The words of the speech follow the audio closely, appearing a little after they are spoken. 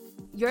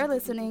You're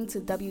listening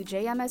to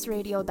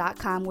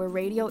WJMSradio.com, where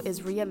radio is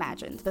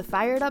reimagined. The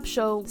Fired Up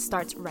Show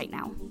starts right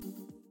now.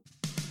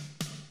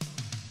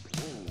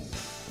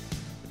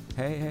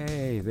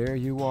 Hey, there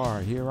you are.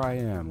 Here I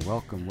am.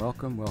 Welcome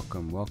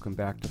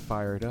back to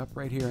Fired Up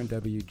right here on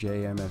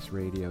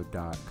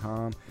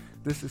WJMSradio.com.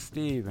 This is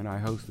Steve, and I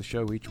host the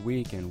show each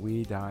week, and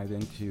we dive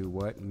into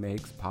what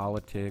makes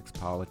politics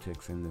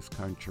in this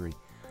country.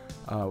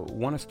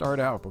 Want to start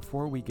out,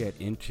 before we get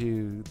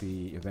into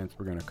the events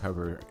we're going to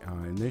cover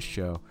in this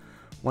show,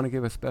 want to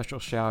give a special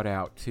shout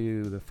out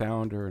to the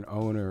founder and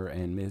owner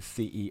and Ms.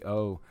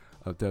 CEO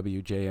of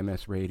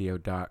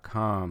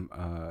WJMSradio.com,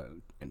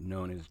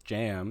 known as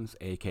Jams,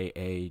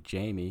 aka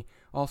Jamie,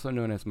 also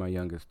known as my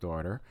youngest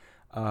daughter.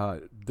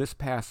 This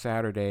past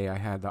Saturday, I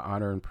had the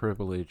honor and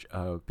privilege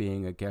of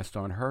being a guest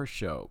on her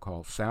show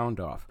called Sound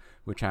Off,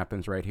 which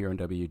happens right here on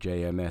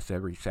WJMS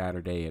every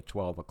Saturday at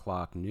 12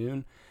 o'clock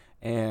noon.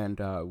 And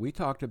we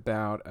talked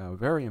about a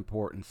very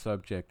important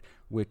subject,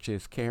 which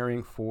is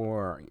caring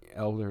for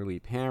elderly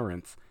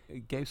parents.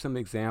 It gave some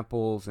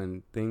examples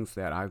and things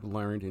that I've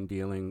learned in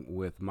dealing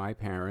with my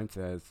parents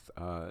as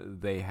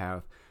they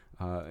have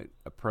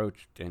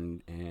approached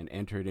and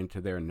entered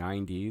into their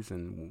 90s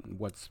and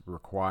what's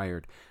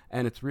required.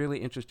 And it's really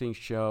interesting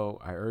show.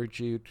 I urge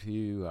you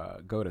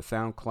to go to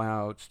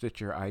SoundCloud,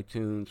 Stitcher,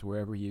 iTunes,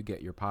 wherever you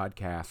get your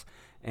podcasts,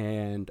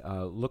 and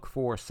look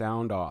for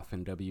Sound Off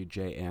in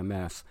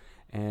WJMS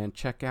and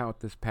check out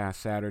this past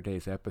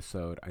Saturday's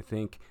episode. I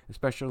think,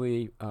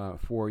 especially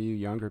for you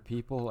younger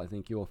people, I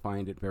think you'll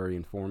find it very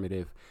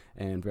informative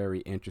and very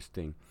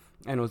interesting.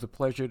 And it was a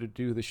pleasure to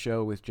do the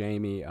show with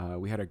Jamie.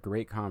 We had a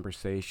great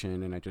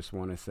conversation, and I just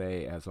want to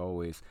say, as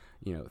always,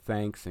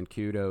 thanks and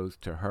kudos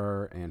to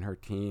her and her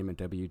team at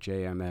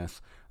WJMS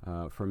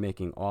for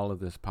making all of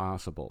this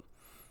possible.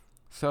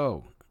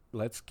 So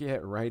let's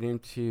get right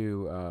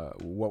into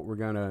what we're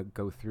going to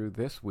go through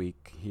this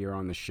week here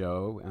on the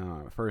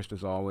show. First,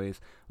 as always,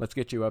 let's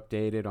get you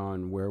updated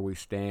on where we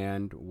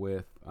stand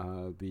with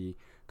the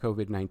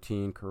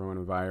COVID-19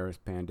 coronavirus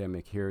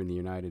pandemic here in the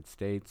United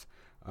States.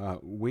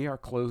 We are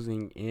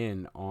closing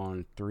in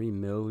on 3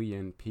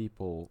 million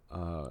people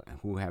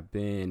who have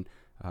been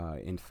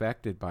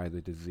infected by the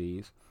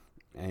disease,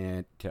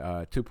 and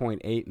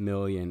 2.8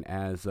 million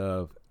as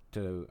of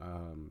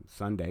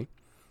Sunday.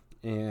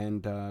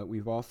 And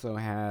we've also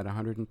had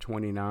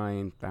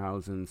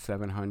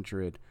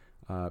 129,700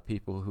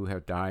 people who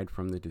have died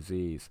from the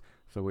disease.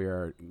 So we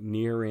are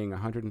nearing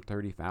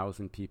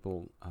 130,000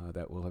 people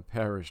that will have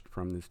perished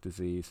from this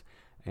disease.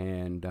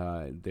 And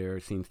there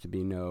seems to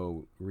be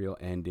no real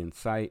end in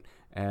sight,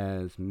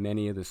 as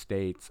many of the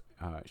states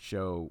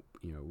show,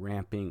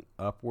 ramping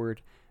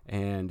upward.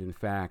 And in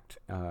fact,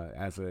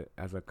 as a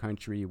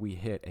country, we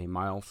hit a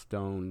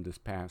milestone this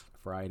past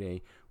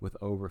Friday with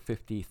over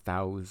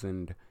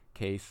 50,000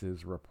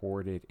 cases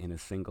reported in a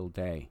single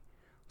day.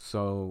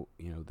 So,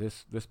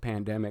 this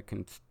pandemic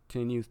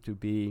continues to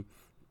be,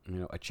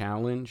 a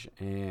challenge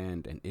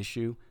and an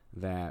issue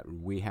that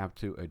we have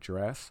to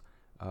address.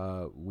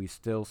 We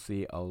still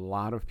see a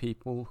lot of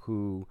people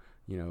who,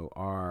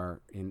 are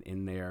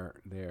in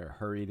their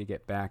hurry to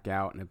get back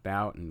out and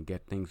about and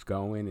get things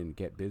going and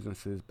get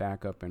businesses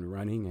back up and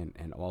running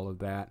and all of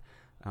that,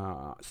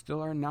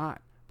 still are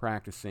not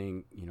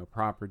practicing,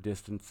 proper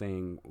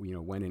distancing,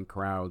 when in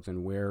crowds,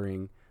 and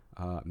wearing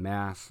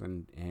masks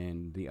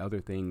and the other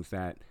things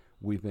that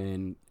we've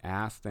been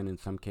asked and in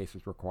some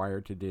cases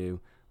required to do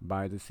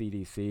by the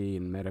CDC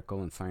and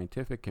medical and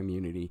scientific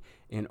community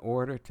in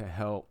order to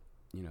help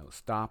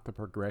stop the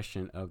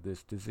progression of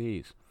this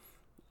disease.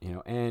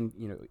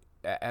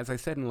 As I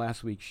said in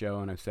last week's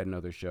show, and I've said in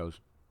other shows,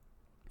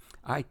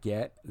 I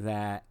get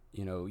that,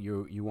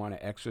 you want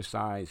to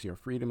exercise your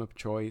freedom of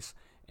choice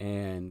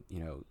and,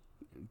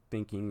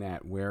 thinking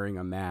that wearing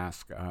a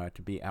mask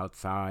to be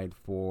outside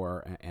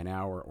for an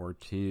hour or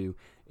two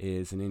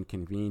is an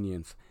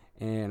inconvenience.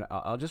 And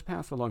I'll just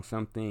pass along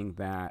something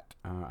that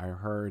I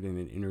heard in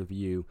an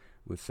interview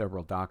with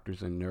several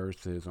doctors and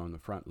nurses on the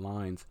front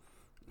lines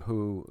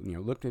who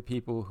looked at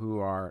people who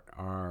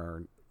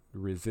are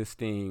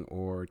resisting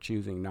or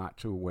choosing not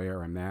to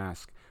wear a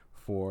mask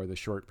for the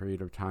short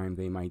period of time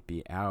they might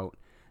be out.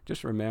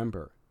 Just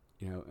remember,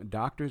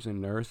 doctors and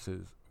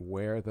nurses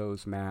wear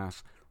those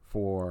masks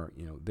for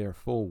their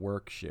full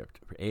work shift,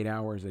 for 8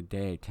 hours a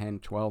day, 10,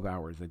 12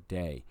 hours a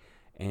day.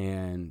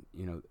 And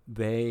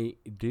they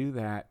do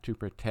that to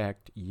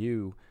protect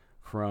you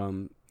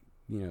from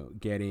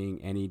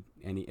getting any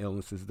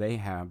illnesses they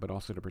have, but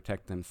also to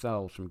protect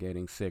themselves from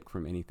getting sick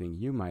from anything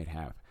you might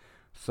have.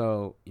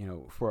 So,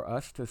 for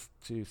us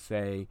to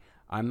say,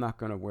 I'm not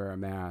going to wear a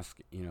mask,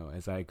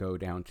 as I go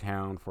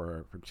downtown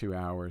for 2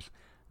 hours,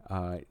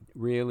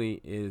 really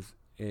is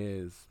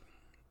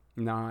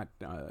not,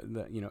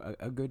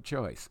 a good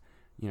choice.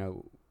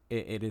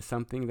 It is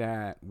something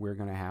that we're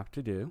going to have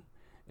to do.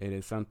 It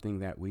is something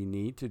that we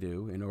need to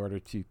do in order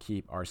to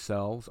keep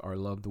ourselves, our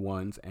loved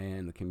ones,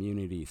 and the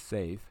community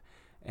safe.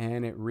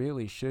 And it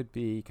really should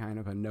be kind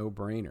of a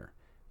no-brainer.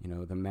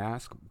 The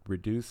mask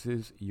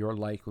reduces your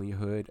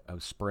likelihood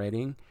of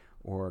spreading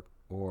or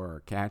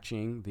or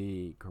catching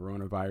the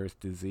coronavirus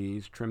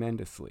disease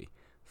tremendously.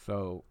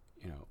 So,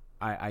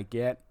 I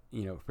get,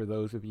 for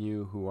those of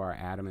you who are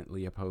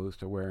adamantly opposed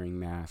to wearing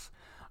masks,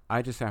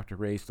 I just have to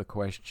raise the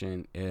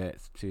question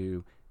as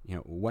to,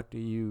 what do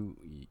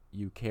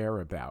you care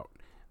about?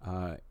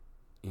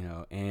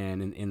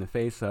 And in the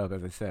face of,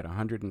 as I said,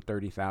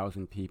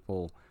 130,000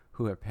 people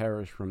who have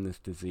perished from this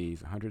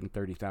disease,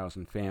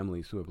 130,000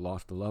 families who have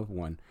lost a loved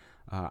one,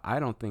 I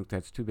don't think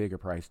that's too big a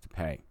price to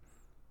pay.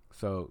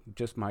 So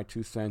just my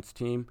 2 cents,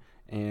 team,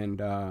 and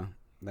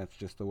that's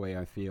just the way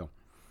I feel.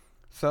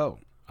 So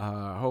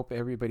I hope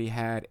everybody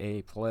had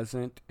a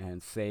pleasant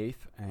and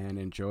safe and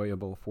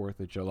enjoyable 4th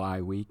of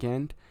July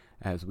weekend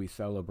as we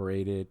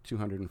celebrated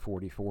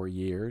 244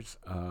 years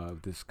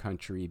of this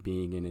country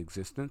being in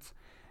existence.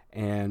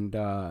 And,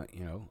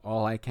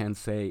 all I can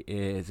say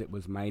is it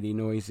was mighty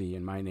noisy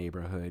in my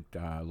neighborhood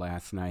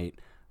last night.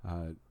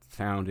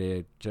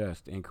 Sounded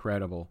just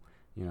incredible.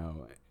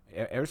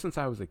 Ever since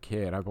I was a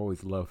kid, I've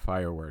always loved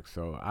fireworks.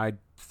 So I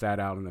sat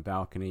out on the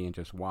balcony and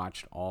just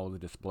watched all the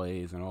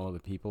displays and all the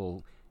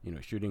people,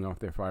 shooting off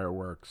their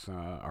fireworks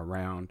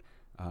around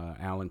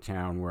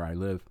Allentown where I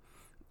live.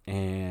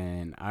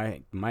 And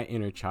my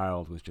inner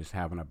child was just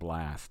having a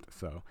blast.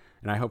 So,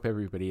 and I hope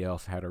everybody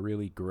else had a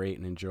really great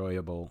and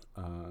enjoyable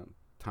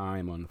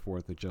time on the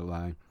 4th of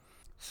July.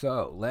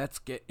 So let's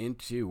get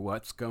into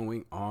what's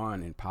going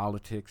on in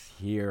politics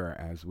here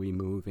as we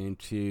move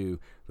into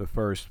the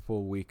first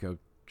full week of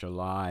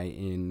July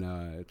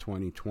in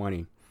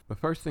 2020. The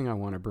first thing I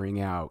want to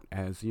bring out,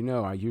 as you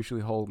know, I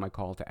usually hold my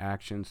call to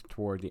actions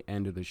toward the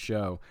end of the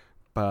show,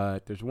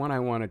 but there's one I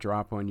want to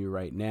drop on you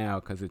right now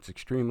because it's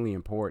extremely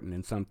important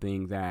and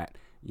something that,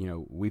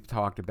 we've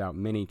talked about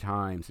many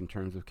times in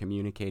terms of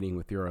communicating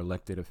with your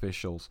elected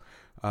officials.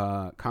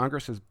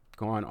 Congress has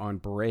gone on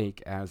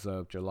break as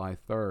of July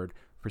 3rd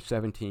for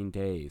 17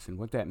 days. And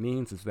what that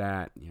means is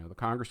that, the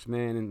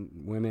congressmen and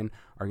women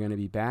are going to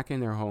be back in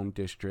their home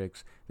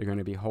districts. They're going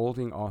to be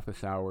holding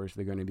office hours.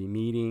 They're going to be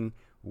meeting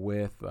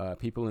with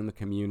people in the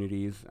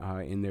communities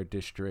in their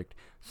district.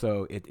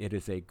 So it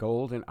is a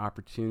golden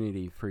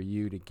opportunity for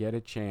you to get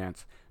a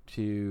chance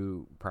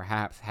to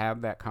perhaps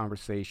have that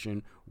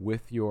conversation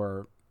with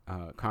your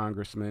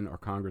congressman or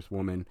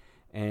congresswoman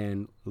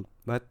and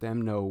let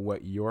them know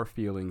what your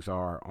feelings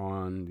are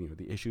on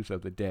the issues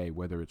of the day,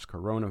 whether it's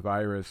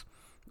coronavirus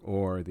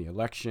or the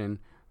election,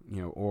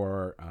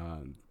 or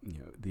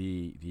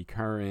the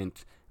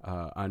current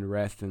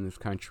unrest in this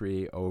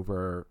country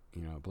over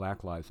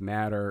Black Lives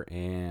Matter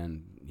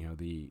and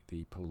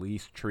the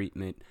police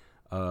treatment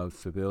of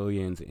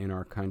civilians in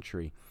our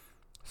country.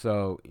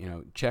 So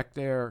check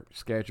their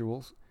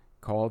schedules,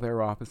 call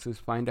their offices,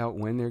 find out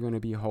when they're going to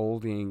be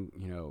holding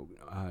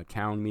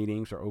town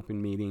meetings or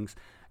open meetings,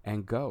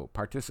 and go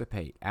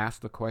participate, ask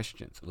the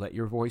questions, let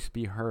your voice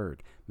be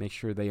heard, make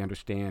sure they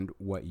understand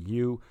what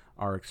you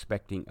are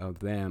expecting of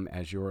them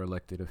as your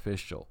elected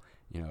official.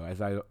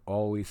 As I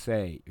always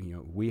say,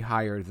 we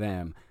hire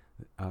them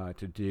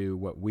to do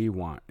what we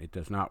want. It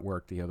does not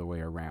work the other way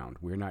around.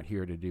 We're not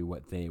here to do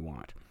what they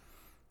want.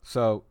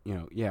 So,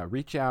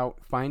 reach out,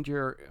 find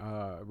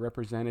your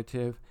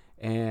representative,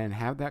 and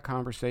have that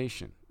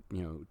conversation.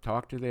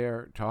 Talk to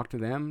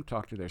them,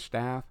 talk to their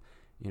staff.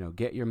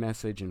 Get your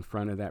message in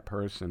front of that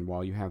person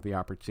while you have the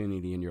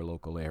opportunity in your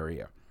local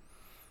area.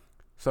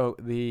 So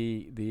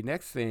the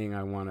next thing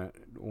I want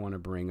to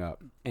bring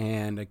up,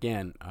 and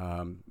again,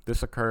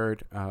 this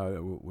occurred,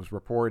 was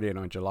reported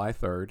on July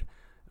 3rd.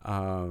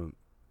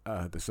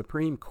 The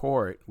Supreme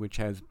Court, which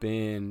has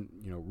been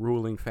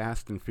ruling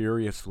fast and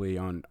furiously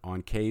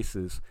on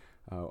cases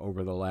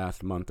over the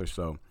last month or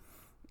so,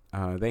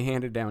 they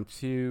handed down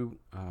 2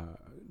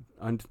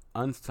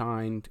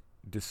 unsigned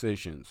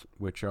decisions,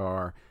 which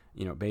are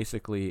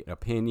basically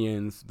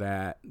opinions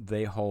that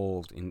they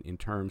hold in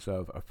terms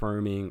of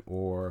affirming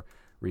or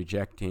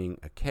rejecting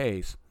a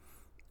case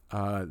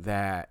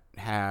that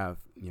have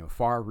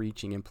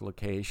far-reaching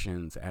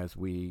implications as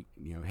we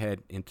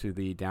head into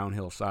the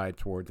downhill side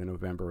toward the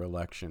November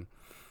election.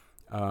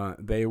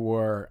 They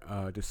were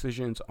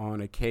decisions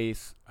on a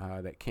case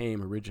that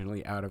came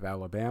originally out of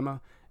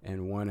Alabama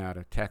and one out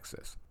of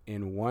Texas.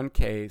 In one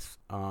case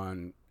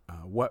on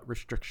what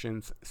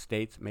restrictions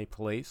states may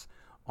place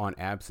on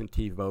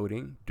absentee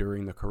voting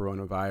during the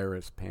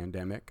coronavirus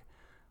pandemic.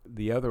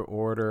 The other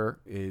order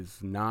is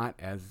not,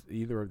 as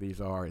either of these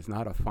are, is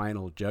not a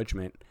final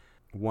judgment.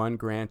 One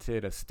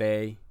granted a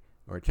stay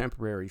or a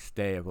temporary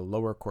stay of a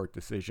lower court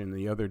decision.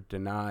 The other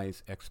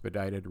denies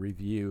expedited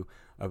review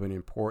of an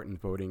important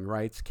voting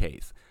rights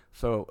case.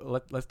 So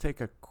let's take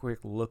a quick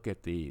look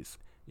at these.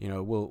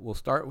 We'll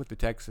start with the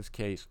Texas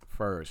case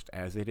first,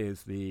 as it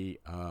is the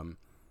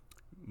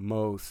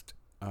most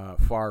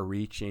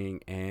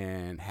far-reaching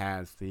and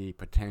has the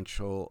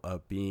potential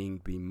of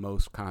being the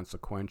most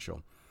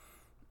consequential.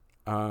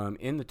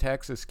 In the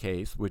Texas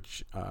case,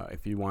 which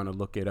if you want to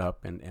look it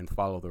up and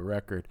follow the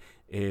record,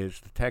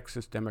 is the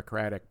Texas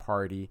Democratic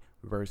Party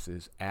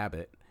versus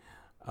Abbott.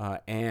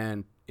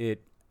 And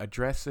it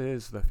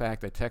addresses the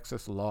fact that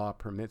Texas law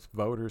permits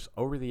voters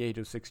over the age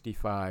of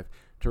 65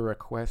 to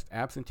request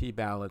absentee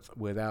ballots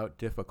without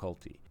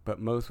difficulty, but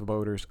most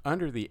voters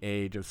under the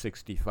age of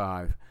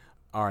 65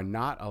 are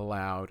not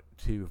allowed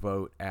to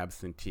vote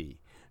absentee.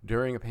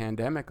 During a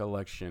pandemic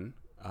election,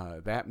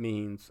 that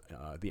means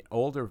the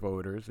older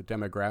voters, the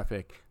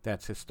demographic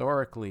that's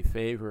historically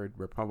favored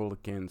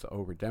Republicans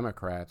over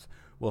Democrats,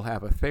 will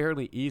have a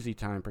fairly easy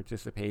time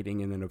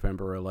participating in the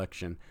November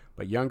election,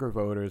 but younger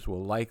voters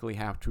will likely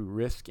have to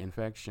risk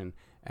infection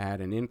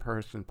at an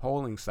in-person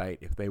polling site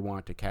if they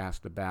want to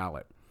cast a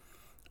ballot.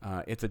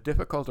 It's a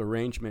difficult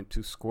arrangement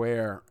to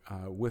square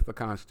with the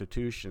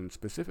Constitution,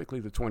 specifically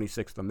the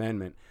 26th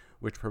Amendment,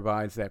 which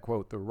provides that,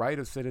 quote, the right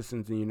of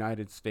citizens in the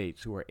United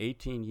States who are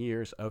 18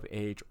 years of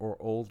age or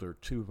older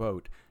to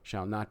vote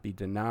shall not be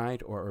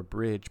denied or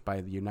abridged by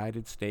the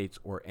United States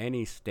or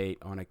any state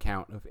on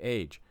account of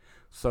age.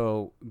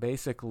 So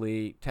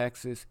basically,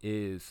 Texas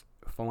is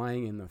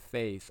flying in the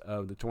face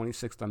of the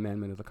 26th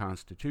Amendment of the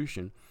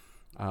Constitution,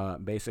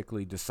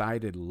 basically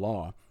decided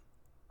law,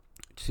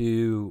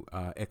 to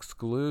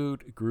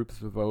exclude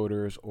groups of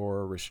voters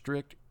or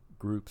restrict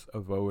groups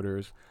of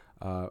voters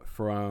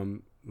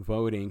from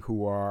voting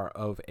who are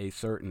of a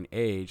certain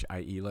age,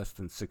 i.e. less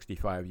than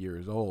 65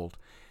 years old.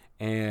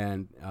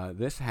 And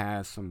this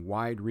has some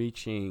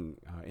wide-reaching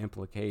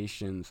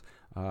implications,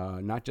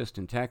 not just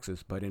in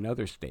Texas, but in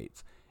other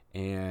states.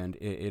 And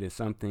it is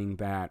something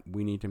that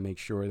we need to make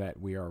sure that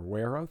we are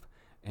aware of,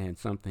 and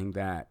something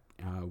that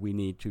we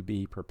need to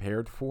be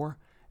prepared for.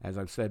 As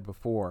I've said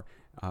before,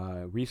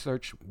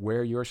 research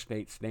where your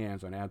state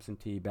stands on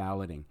absentee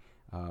balloting.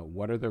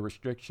 What are the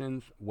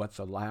restrictions? What's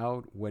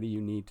allowed? What do you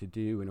need to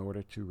do in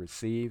order to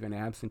receive an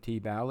absentee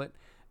ballot?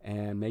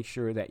 And make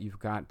sure that you've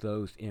got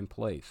those in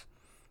place.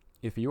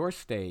 If your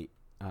state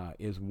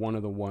is one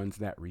of the ones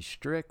that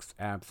restricts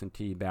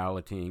absentee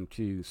balloting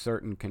to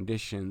certain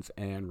conditions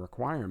and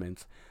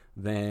requirements,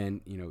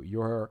 then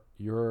your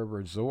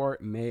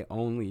resort may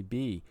only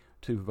be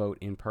to vote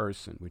in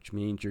person, which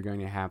means you're going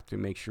to have to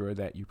make sure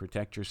that you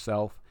protect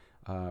yourself,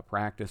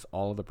 practice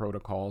all of the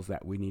protocols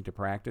that we need to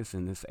practice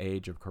in this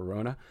age of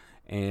corona,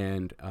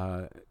 and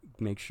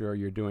make sure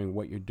you're doing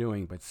what you're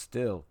doing, but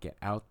still get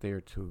out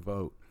there to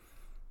vote.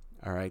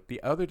 All right.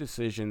 The other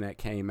decision that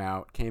came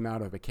out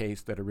of a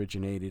case that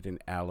originated in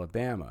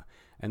Alabama,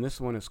 and this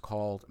one is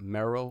called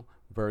Merrill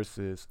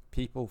versus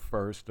People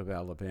First of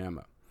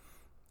Alabama,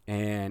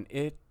 and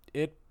it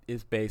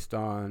is based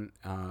on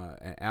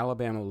an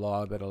Alabama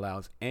law that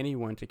allows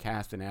anyone to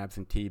cast an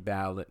absentee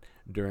ballot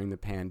during the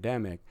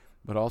pandemic,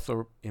 but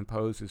also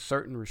imposes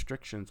certain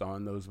restrictions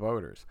on those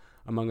voters.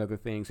 Among other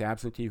things,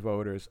 absentee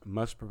voters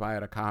must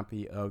provide a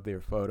copy of their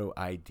photo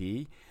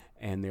ID,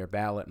 and their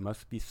ballot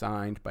must be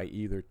signed by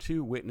either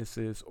 2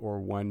 witnesses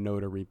or 1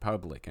 notary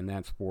public, and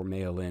that's for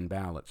mail-in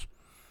ballots.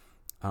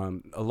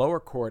 A lower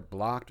court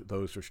blocked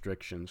those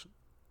restrictions,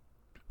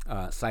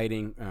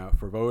 citing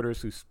for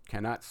voters who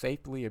cannot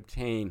safely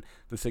obtain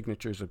the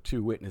signatures of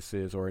 2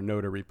 witnesses or a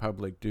notary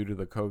public due to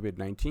the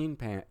COVID-19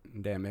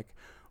 pandemic,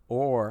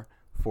 or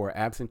for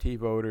absentee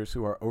voters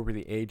who are over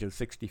the age of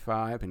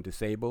 65 and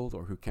disabled,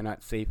 or who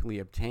cannot safely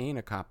obtain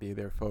a copy of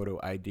their photo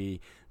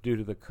ID due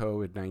to the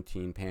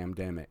COVID-19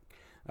 pandemic.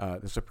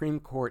 The Supreme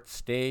Court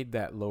stayed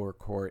that lower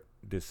court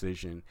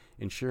decision,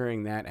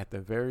 ensuring that at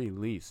the very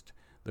least,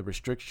 the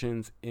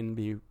restrictions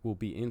will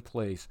be in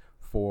place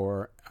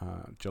for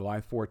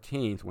July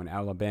 14th, when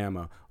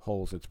Alabama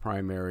holds its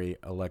primary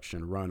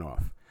election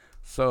runoff.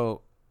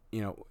 So,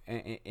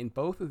 in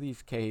both of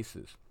these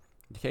cases,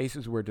 the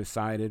cases were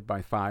decided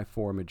by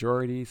 5-4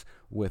 majorities,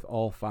 with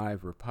all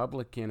 5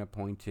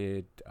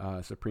 Republican-appointed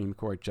Supreme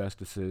Court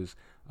justices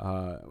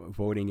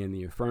voting in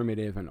the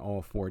affirmative, and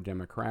all 4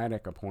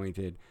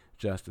 Democratic-appointed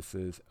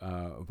justices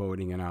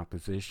voting in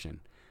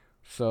opposition.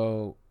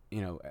 So,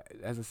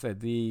 as I said,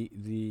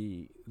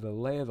 the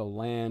lay of the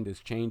land is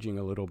changing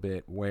a little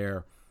bit,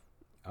 where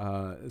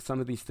some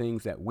of these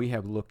things that we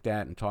have looked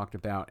at and talked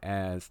about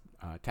as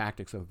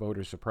tactics of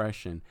voter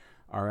suppression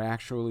are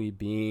actually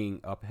being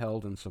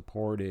upheld and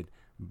supported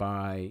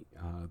by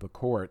the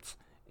courts,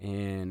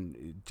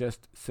 and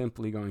just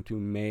simply going to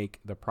make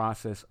the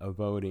process of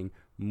voting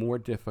more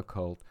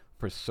difficult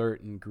for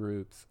certain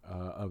groups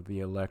of the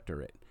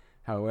electorate.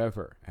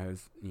 However,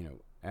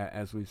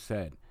 as we've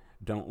said,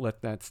 don't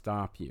let that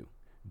stop you.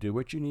 Do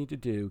what you need to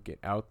do. Get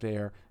out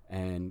there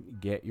and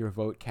get your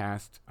vote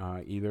cast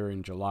either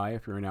in July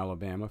if you're in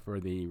Alabama for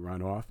the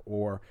runoff,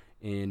 or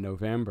in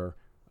November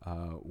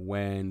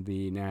when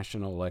the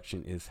national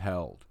election is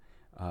held.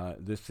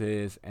 This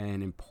is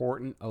an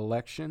important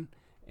election,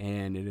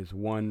 and it is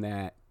one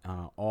that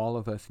all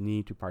of us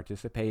need to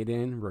participate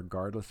in,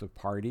 regardless of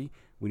party.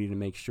 We need to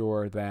make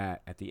sure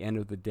that at the end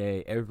of the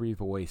day, every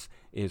voice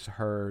is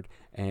heard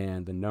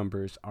and the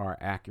numbers are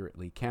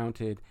accurately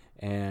counted,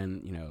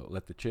 and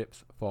let the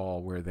chips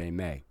fall where they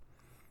may.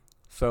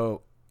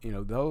 So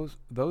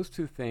those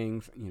 2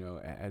 things,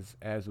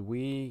 as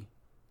we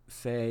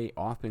say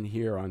often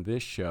here on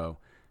this show,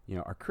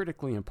 are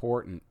critically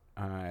important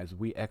as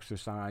we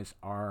exercise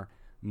our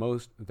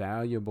most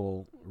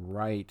valuable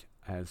right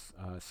as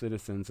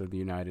citizens of the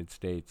United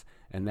States,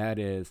 and that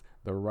is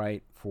the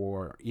right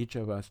for each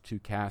of us to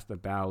cast a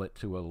ballot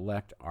to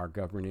elect our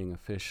governing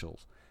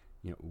officials.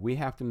 We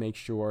have to make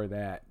sure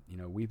that,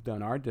 we've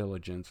done our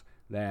diligence,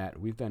 that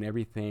we've done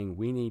everything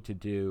we need to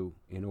do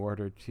in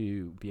order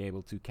to be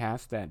able to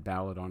cast that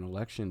ballot on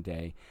election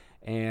day.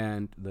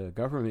 And the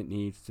government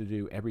needs to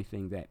do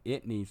everything that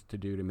it needs to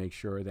do to make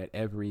sure that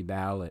every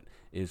ballot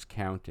is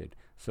counted,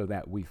 so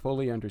that we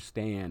fully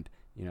understand,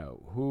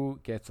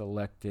 who gets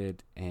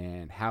elected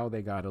and how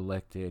they got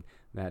elected,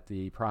 that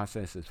the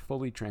process is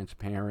fully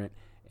transparent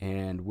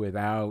and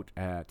without,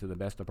 to the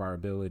best of our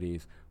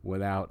abilities,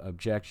 without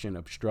objection,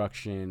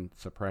 obstruction,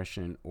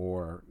 suppression,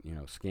 or,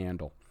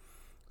 scandal.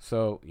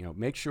 So,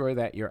 make sure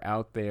that you're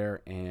out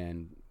there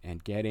and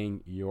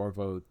getting your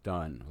vote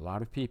done. A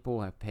lot of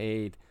people have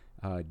paid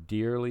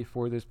dearly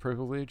for this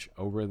privilege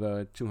over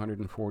the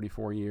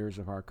 244 years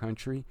of our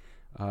country.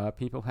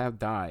 People have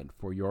died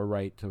for your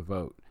right to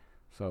vote.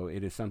 So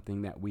it is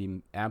something that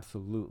we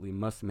absolutely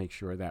must make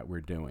sure that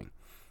we're doing.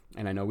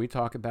 And I know we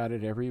talk about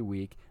it every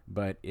week,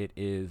 but it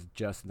is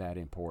just that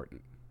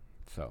important.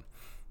 So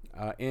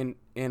in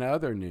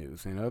other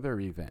news, in other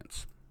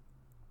events,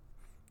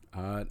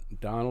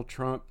 Donald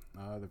Trump,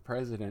 the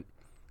president,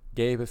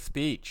 gave a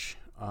speech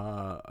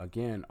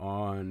again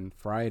on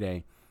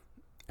Friday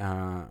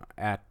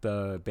at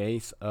the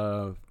base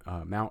of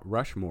Mount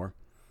Rushmore,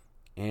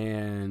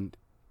 and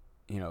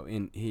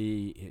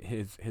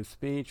his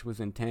speech was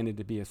intended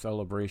to be a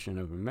celebration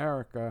of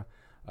America.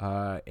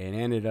 It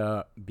ended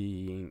up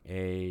being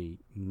a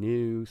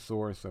new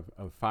source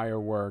of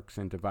fireworks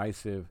and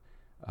divisive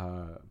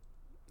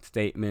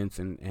statements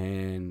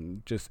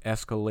and just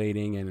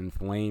escalating and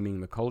inflaming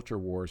the culture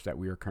wars that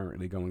we are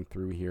currently going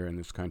through here in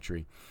this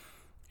country.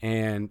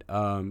 And,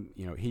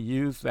 he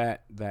used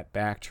that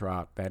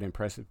backdrop, that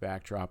impressive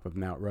backdrop of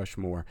Mount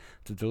Rushmore,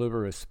 to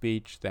deliver a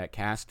speech that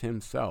cast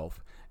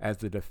himself as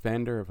the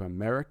defender of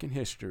American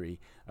history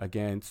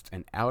against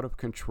an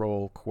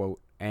out-of-control,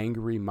 quote,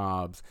 angry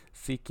mobs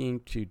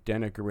seeking to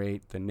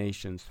denigrate the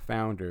nation's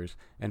founders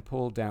and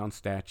pull down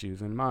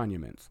statues and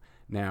monuments.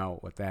 Now,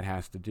 what that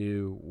has to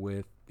do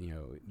with,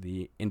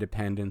 the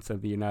independence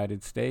of the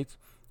United States,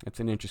 it's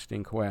an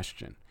interesting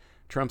question.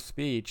 Trump's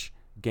speech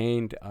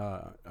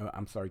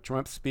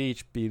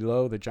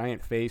below the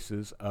giant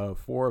faces of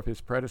four of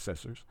his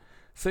predecessors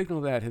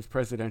signal that his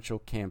presidential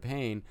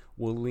campaign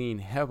will lean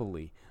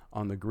heavily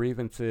on the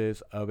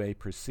grievances of a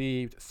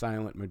perceived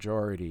silent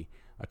majority,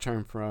 a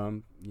term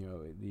from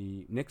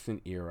the Nixon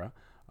era,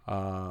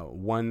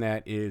 one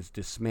that is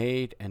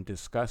dismayed and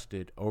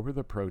disgusted over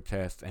the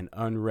protests and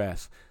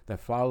unrest that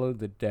followed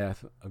the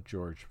death of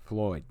George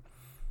Floyd.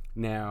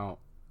 Now,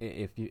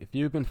 if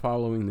you've been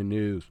following the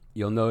news,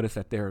 you'll notice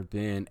that there have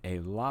been a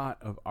lot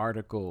of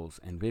articles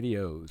and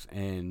videos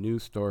and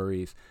news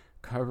stories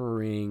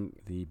covering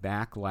the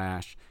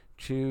backlash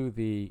to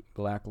the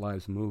Black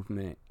Lives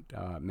Movement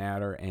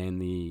matter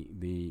and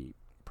the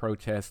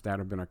protests that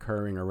have been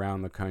occurring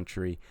around the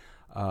country.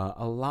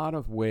 A lot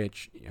of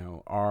which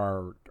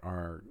are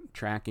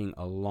tracking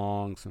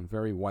along some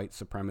very white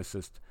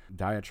supremacist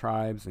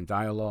diatribes and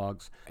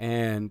dialogues,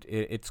 and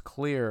it's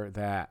clear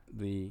that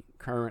the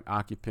current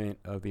occupant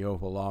of the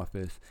Oval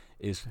Office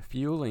is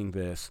fueling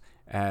this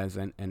as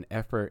an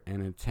effort,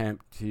 an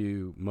attempt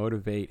to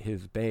motivate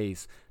his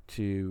base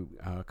to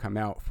come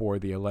out for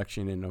the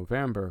election in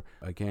November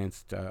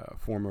against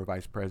former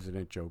Vice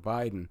President Joe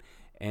Biden.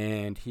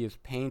 And he is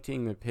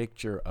painting the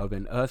picture of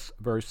an us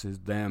versus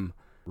them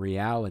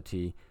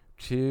reality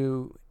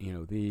to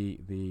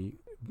the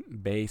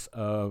base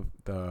of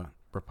the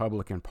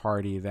Republican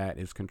Party that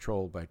is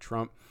controlled by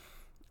Trump.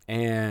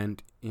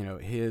 And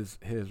his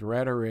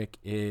rhetoric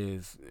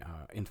is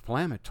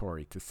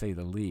inflammatory, to say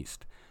the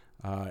least.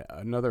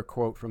 Another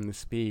quote from the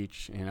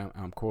speech, and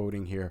I'm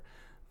quoting here: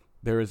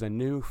 "There is a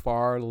new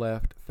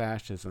far-left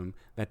fascism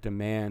that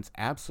demands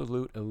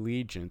absolute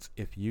allegiance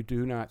if you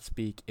do not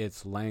speak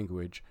its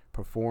language,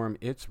 perform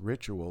its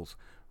rituals,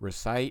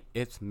 recite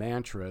its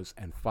mantras,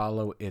 and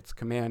follow its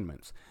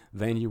commandments.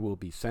 Then you will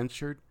be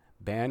censured,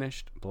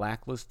 banished,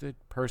 blacklisted,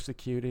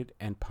 persecuted,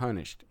 and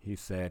punished," he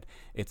said.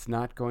 "It's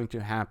not going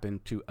to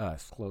happen to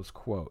us," close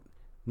quote.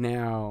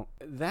 Now,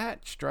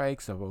 that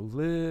strikes a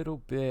little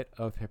bit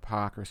of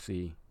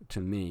hypocrisy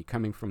to me,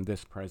 coming from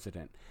this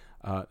president.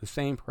 The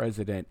same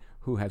president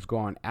who has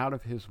gone out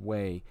of his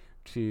way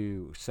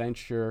to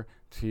censure,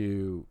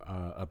 to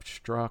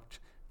obstruct,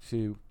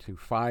 to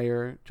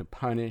fire, to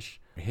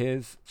punish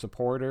his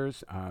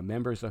supporters,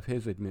 members of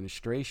his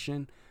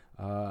administration.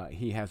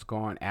 He has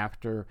gone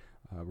after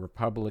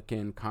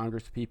Republican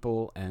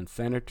congresspeople and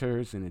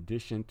senators, in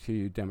addition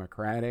to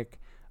Democratic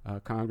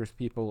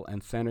congresspeople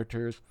and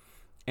senators.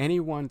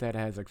 Anyone that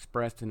has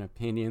expressed an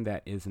opinion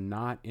that is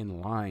not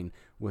in line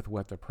with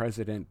what the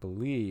president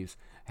believes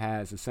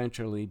has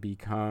essentially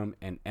become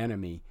an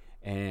enemy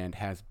and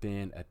has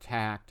been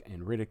attacked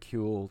and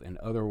ridiculed and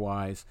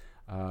otherwise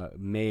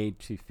made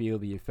to feel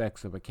the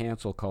effects of a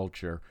cancel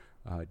culture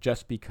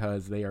just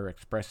because they are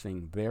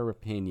expressing their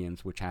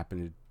opinions, which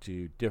happen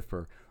to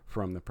differ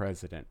from the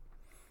president.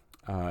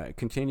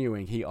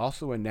 Continuing, he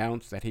also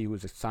announced that he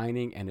was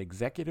signing an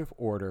executive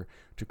order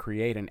to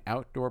create an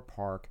outdoor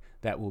park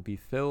that will be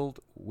filled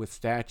with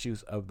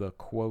statues of the,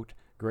 quote,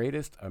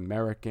 greatest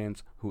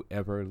Americans who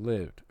ever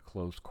lived,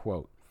 close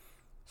quote.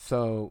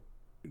 So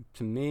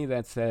to me,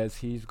 that says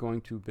he's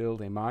going to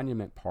build a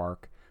monument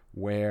park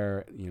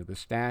where, the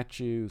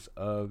statues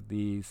of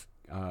these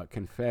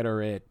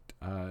Confederate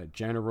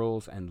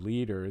generals and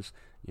leaders,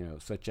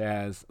 such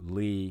as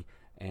Lee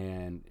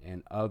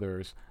and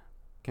others,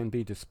 can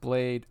be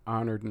displayed,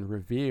 honored, and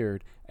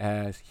revered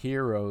as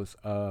heroes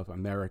of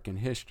American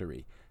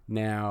history.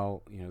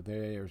 Now,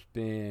 there's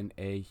been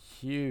a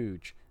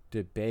huge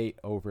debate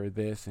over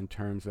this in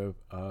terms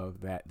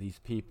of that these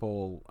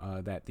people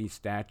that these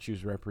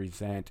statues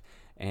represent,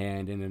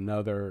 and in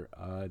another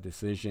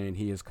decision,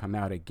 he has come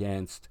out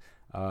against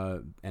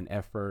an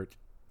effort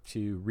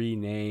to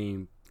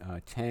rename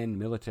 10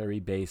 military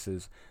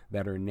bases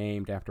that are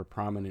named after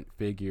prominent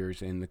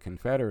figures in the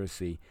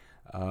Confederacy,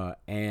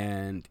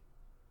 and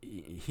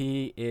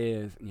he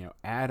is,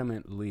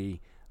 adamantly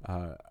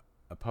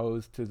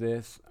opposed to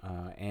this,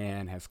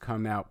 and has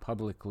come out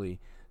publicly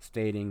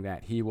stating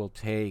that he will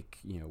take,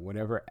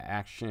 whatever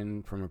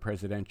action from a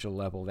presidential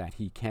level that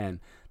he can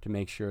to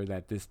make sure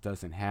that this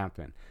doesn't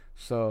happen.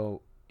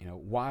 So,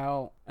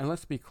 and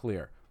let's be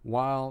clear,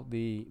 while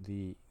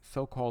the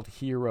so-called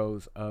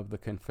heroes of the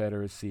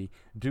Confederacy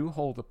do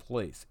hold a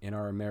place in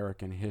our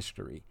American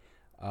history,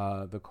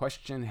 the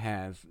question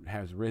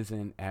has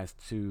risen as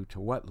to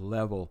what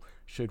level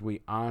should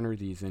we honor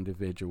these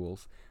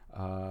individuals.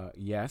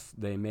 Yes,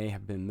 they may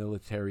have been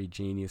military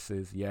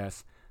geniuses.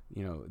 Yes,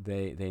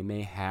 they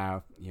may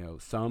have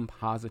some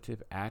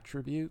positive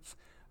attributes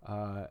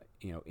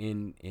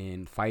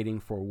in fighting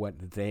for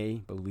what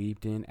they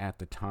believed in at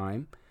the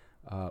time,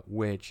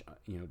 which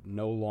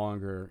no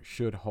longer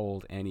should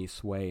hold any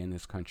sway in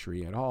this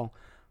country at all.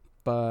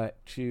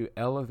 But to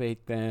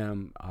elevate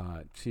them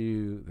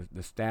to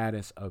the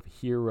status of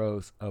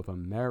heroes of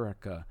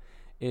America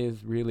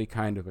is really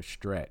kind of a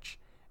stretch.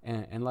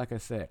 And like I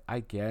said,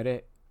 I get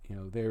it.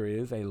 There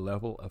is a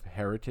level of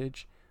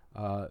heritage.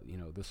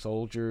 The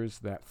soldiers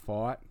that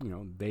fought,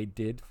 they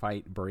did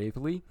fight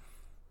bravely,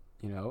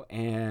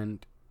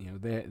 and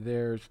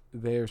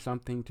there's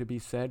something to be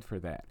said for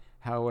that.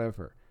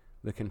 However,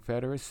 the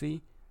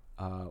Confederacy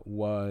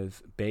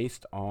was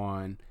based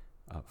on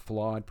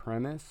flawed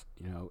premise.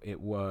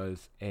 It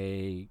was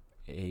a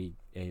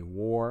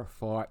war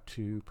fought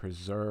to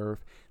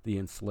preserve the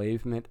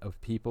enslavement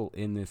of people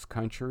in this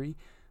country,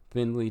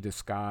 thinly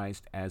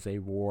disguised as a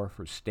war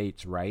for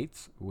states'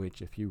 rights,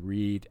 which, if you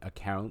read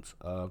accounts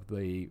of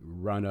the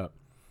run-up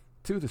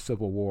to the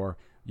Civil War,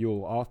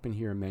 you'll often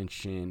hear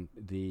mention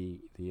the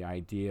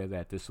idea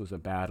that this was a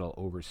battle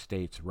over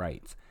states'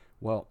 rights.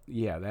 Well,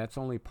 yeah, that's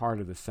only part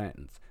of the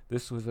sentence.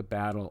 This was a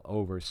battle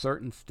over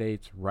certain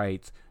states'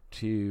 rights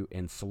to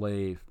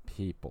enslave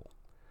people.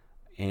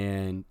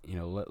 And,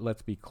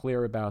 let's be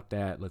clear about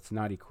that. Let's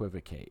not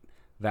equivocate.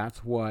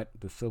 That's what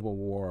the Civil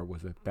War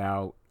was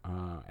about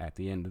at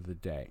the end of the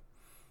day.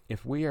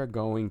 If we are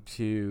going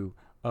to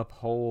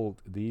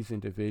uphold these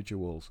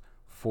individuals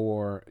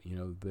for,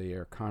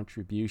 their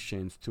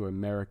contributions to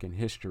American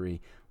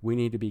history, we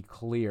need to be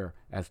clear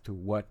as to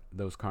what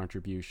those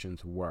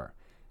contributions were.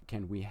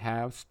 Can we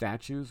have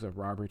statues of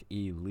Robert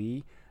E.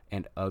 Lee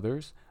and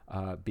others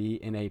be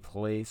in a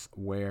place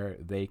where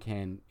they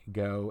can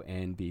go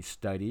and be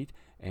studied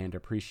and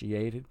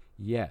appreciated?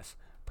 Yes,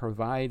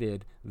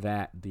 provided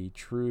that the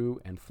true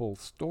and full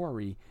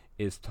story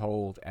is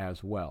told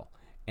as well.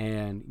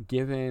 And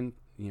given,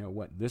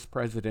 what this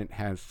president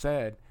has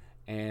said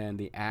and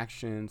the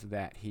actions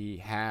that he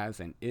has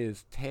and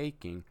is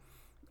taking,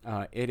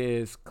 it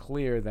is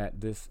clear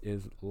that this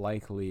is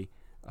likely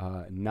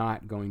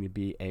not going to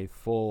be a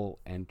full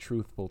and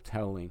truthful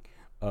telling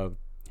of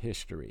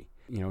history.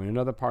 In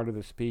another part of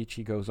the speech,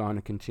 he goes on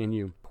to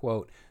continue,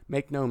 quote,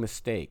 "Make no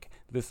mistake,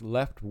 this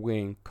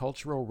left-wing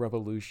cultural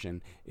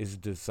revolution is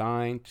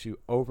designed to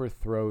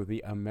overthrow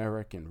the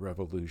American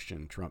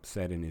Revolution," Trump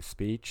said in his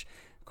speech.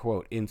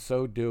 Quote, "In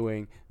so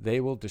doing, they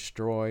will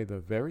destroy the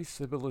very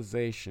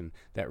civilization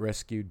that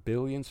rescued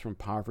billions from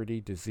poverty,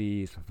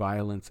 disease,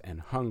 violence, and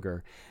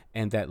hunger,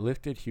 and that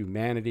lifted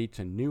humanity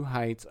to new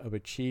heights of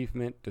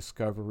achievement,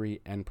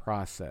 discovery, and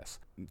process."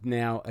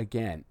 Now,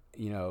 again,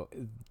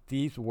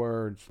 these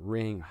words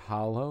ring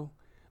hollow.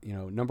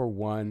 Number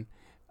one,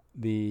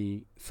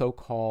 the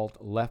so-called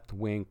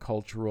left-wing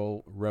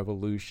cultural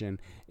revolution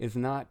is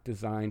not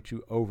designed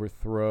to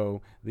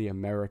overthrow the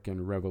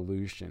American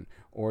Revolution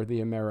or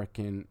the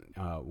American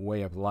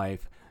way of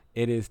life.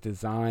 It is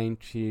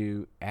designed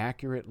to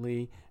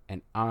accurately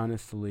and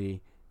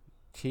honestly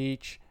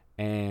teach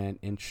and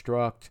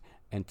instruct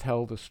and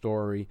tell the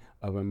story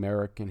of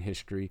American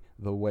history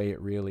the way it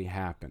really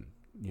happened,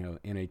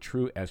 in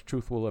as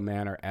truthful a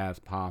manner as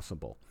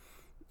possible.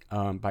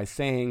 By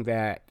saying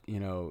that,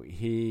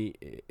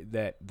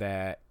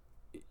 that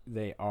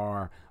they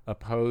are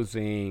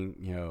opposing,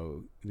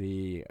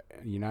 the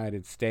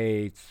United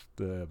States,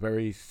 the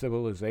very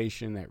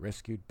civilization that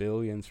rescued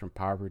billions from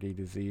poverty,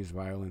 disease,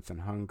 violence,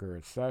 and hunger,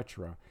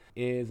 etc.,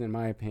 is, in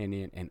my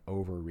opinion, an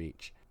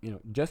overreach.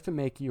 Just to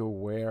make you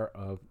aware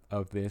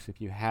of this,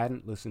 if you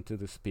hadn't listened to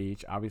the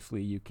speech,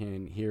 obviously you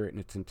can hear it in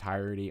its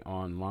entirety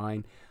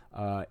online.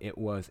 It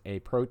was a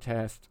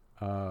protest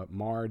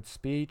marred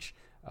speech.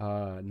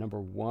 Number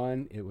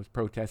one, it was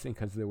protesting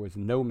because there was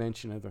no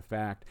mention of the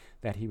fact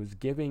that he was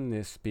giving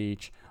this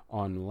speech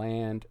on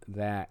land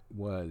that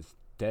was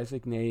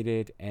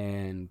designated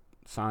and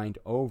signed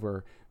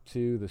over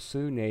to the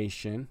Sioux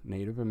Nation,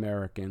 Native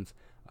Americans,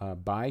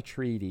 by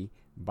treaty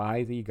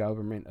by the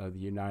government of the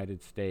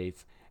United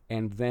States,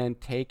 and then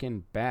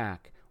taken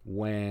back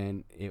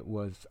when it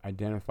was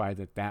identified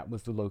that that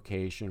was the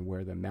location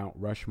where the Mount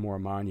Rushmore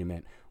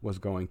Monument was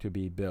going to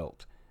be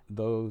built.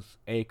 Those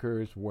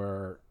acres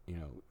were,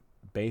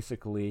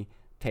 basically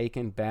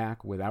taken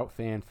back without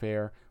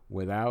fanfare,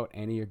 without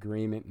any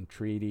agreement and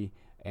treaty,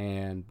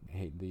 and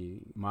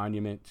the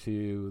monument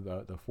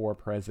to the four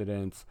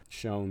presidents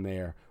shown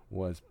there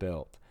was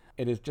built.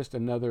 It is just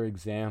another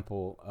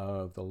example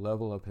of the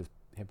level of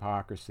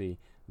hypocrisy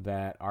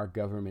that our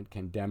government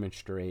can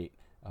demonstrate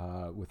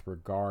with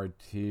regard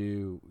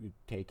to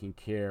taking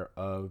care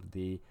of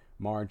the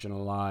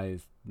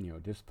marginalized,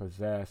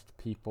 dispossessed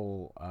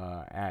people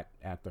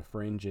at the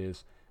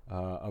fringes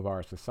of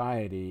our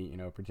society,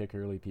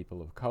 particularly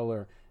people of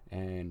color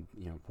and,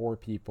 poor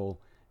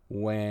people,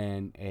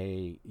 when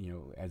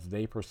as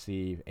they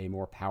perceive a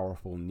more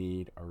powerful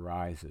need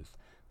arises.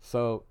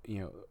 So,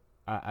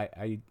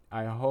 I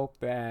hope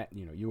that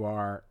you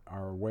are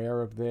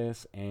aware of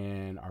this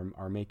and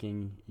are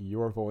making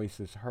your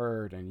voices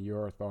heard and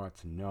your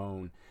thoughts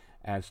known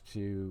as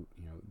to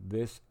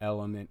this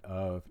element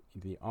of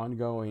the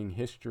ongoing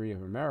history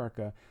of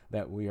America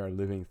that we are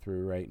living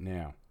through right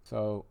now.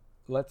 So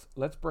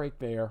let's break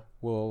there.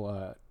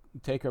 We'll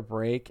take a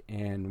break,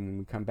 and when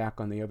we come back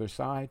on the other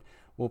side,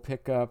 we'll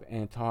pick up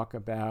and talk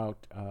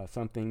about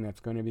something that's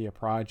going to be a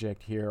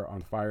project here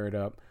on Fired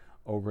Up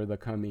over the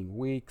coming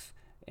weeks.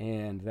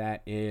 And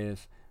that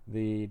is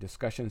the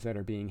discussions that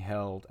are being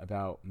held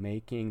about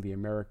making the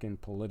American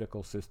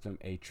political system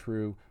a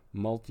true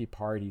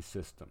multi-party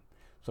system.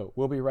 So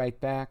we'll be right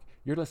back.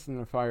 You're listening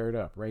to Fired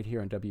Up right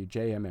here on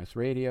WJMS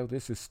Radio.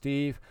 This is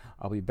Steve.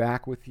 I'll be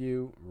back with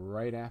you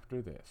right after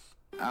this.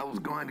 I was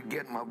going to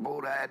get my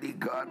voter ID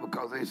card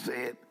because they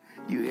said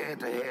you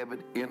had to have it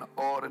in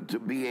order to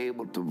be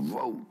able to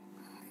vote.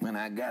 When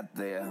I got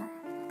there,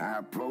 I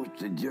approached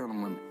the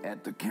gentleman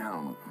at the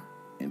counter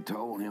and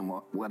told him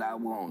what I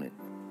wanted.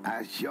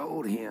 I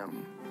showed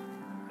him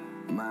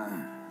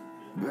my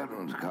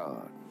veterans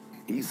card.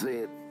 He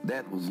said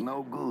that was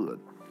no good.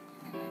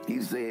 He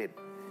said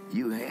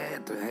you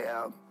had to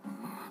have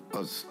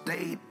a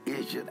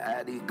state-issued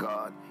ID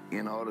card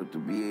in order to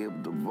be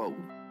able to vote.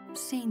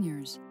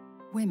 Seniors,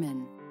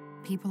 women,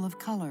 people of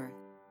color,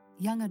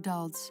 young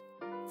adults,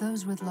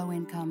 those with low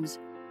incomes,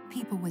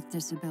 people with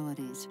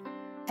disabilities.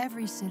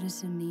 Every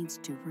citizen needs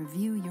to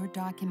review your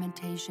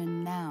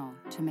documentation now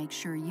to make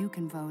sure you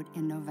can vote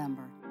in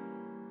November.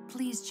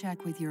 Please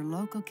check with your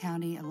local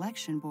county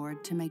election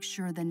board to make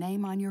sure the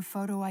name on your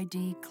photo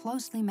ID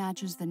closely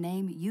matches the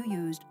name you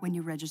used when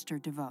you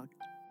registered to vote.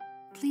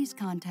 Please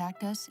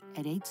contact us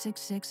at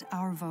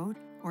 866-OUR-VOTE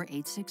or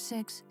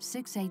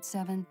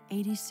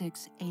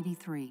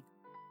 866-687-8683.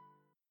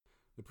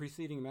 The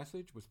preceding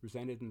message was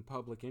presented in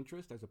public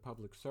interest as a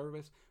public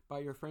service by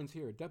your friends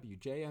here at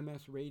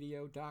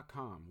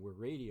WJMSradio.com, where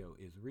radio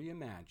is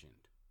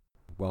reimagined.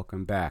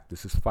 Welcome back.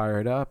 This is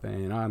Fired Up,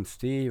 and I'm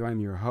Steve.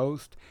 I'm your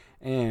host,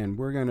 and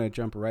we're going to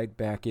jump right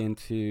back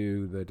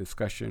into the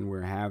discussion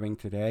we're having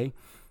today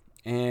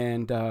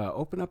and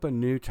open up a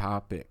new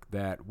topic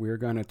that we're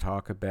going to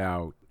talk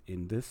about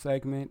in this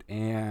segment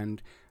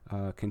and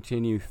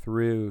continue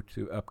through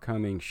to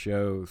upcoming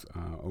shows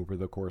over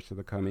the course of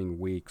the coming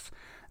weeks.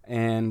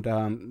 And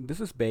this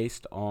is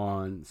based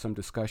on some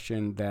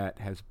discussion that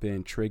has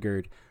been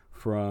triggered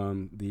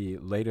from the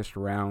latest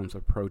rounds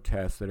of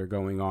protests that are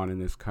going on in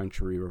this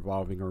country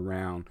revolving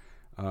around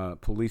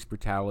police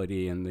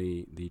brutality and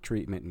the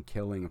treatment and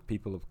killing of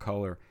people of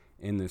color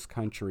in this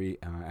country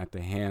at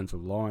the hands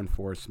of law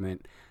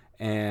enforcement.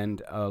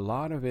 And a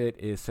lot of it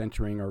is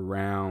centering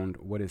around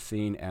what is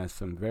seen as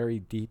some very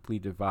deeply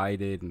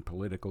divided and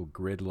political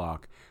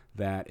gridlock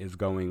that is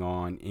going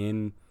on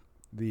in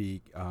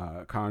the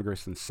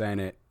Congress and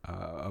Senate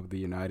of the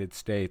United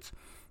States.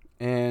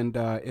 And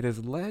it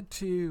has led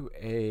to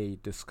a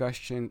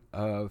discussion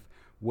of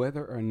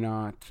whether or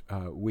not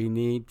we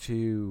need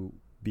to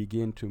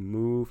begin to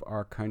move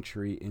our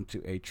country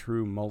into a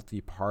true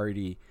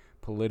multi-party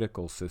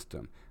political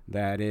system.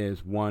 That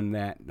is one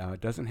that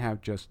doesn't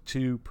have just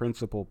two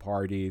principal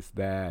parties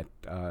that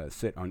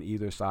sit on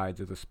either sides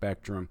of the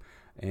spectrum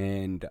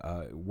and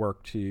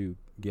work to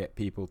get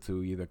people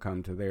to either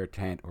come to their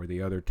tent or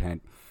the other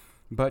tent,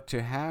 but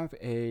to have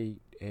a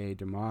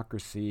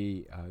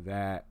democracy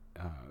that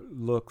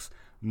looks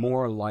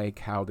more like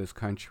how this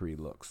country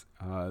looks.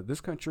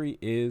 This country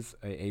is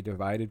a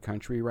divided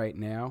country right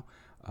now.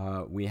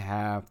 We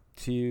have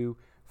two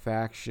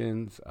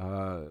factions,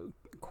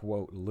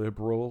 quote,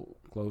 liberal,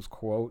 close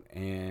quote,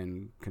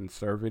 and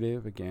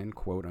conservative, again,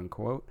 quote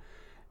unquote.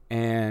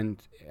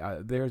 And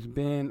there's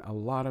been a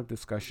lot of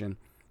discussion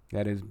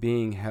that is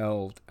being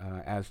held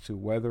as to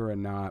whether or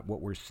not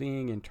what we're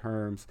seeing in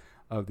terms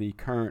of the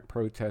current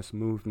protest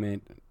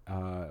movement,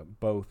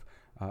 both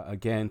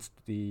against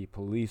the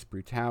police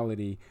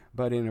brutality,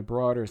 but in a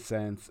broader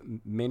sense,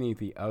 many of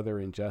the other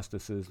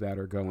injustices that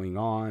are going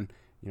on,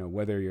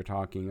 whether you're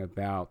talking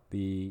about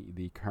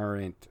the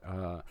current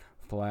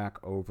flack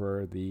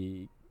over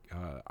the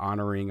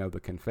honoring of the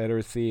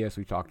Confederacy, as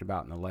we talked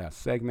about in the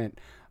last segment,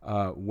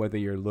 whether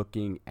you're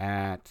looking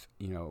at,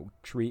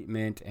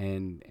 treatment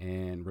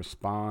and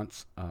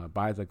response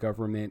by the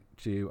government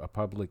to a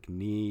public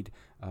need,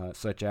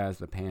 such as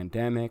the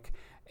pandemic.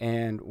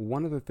 And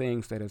one of the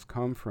things that has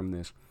come from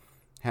this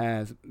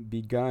has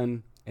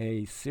begun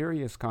a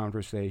serious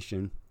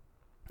conversation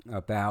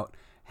about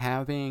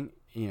having,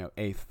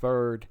 a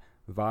third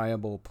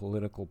viable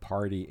political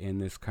party in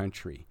this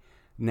country.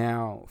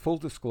 Now, full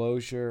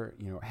disclosure,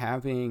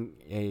 having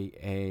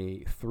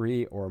a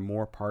three or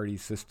more party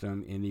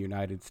system in the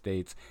United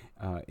States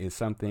is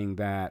something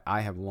that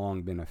I have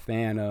long been a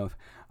fan of.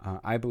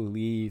 I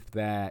believe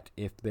that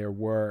if there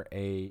were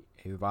a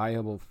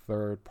viable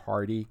third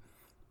party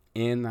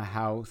in the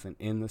House and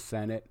in the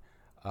Senate,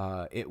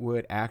 it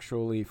would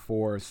actually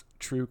force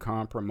true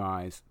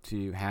compromise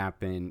to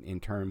happen in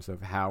terms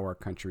of how our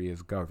country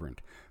is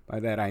governed. By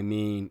that I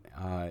mean,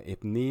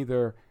 if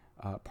neither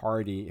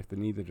party, if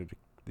neither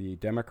the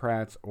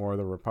Democrats or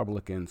the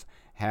Republicans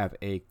have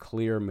a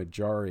clear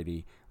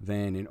majority,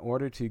 then in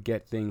order to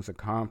get things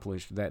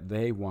accomplished that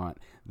they want,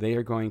 they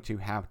are going to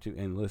have to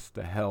enlist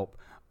the help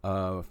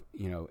of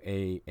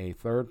a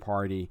third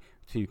party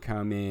to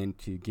come in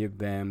to give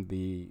them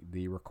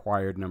the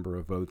required number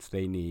of votes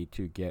they need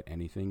to get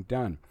anything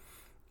done.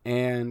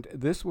 And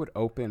this would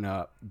open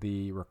up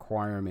the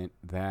requirement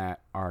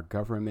that our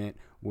government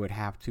would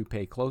have to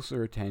pay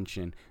closer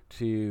attention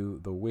to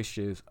the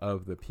wishes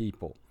of the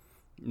people.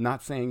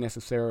 Not saying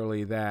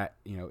necessarily that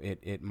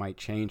it might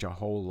change a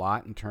whole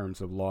lot in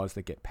terms of laws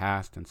that get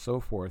passed and so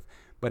forth,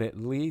 but at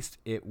least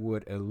it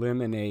would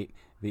eliminate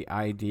the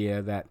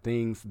idea that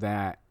things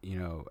that,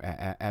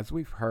 as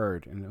we've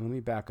heard, and let me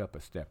back up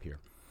a step here.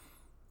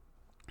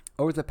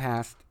 Over the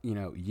past,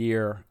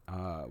 year,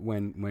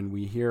 when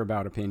we hear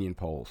about opinion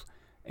polls,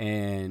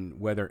 and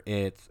whether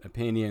it's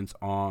opinions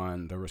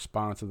on the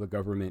response of the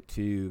government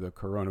to the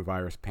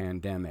coronavirus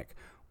pandemic,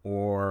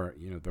 or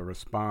the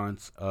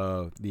response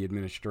of the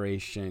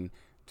administration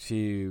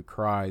to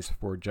cries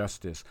for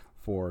justice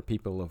for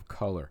people of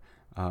color,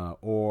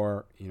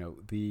 or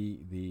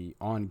the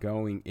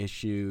ongoing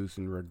issues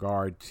in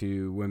regard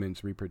to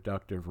women's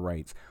reproductive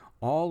rights.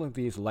 All of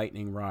these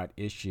lightning rod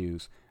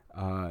issues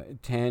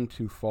tend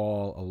to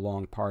fall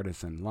along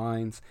partisan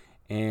lines,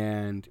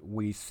 and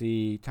we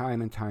see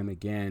time and time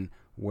again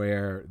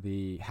where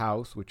the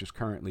House, which is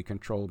currently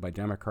controlled by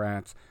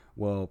Democrats,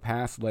 will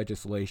pass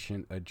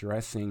legislation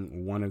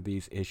addressing one of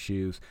these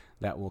issues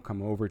that will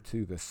come over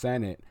to the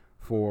Senate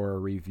for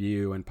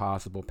review and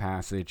possible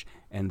passage,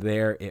 and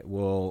there it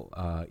will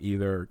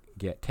either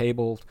get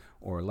tabled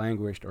or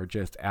languished or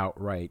just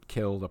outright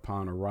killed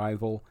upon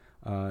arrival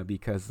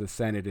because the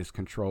Senate is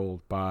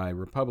controlled by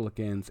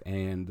Republicans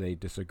and they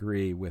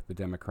disagree with the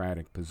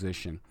Democratic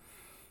position.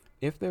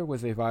 If there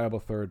was a viable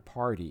third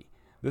party,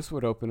 this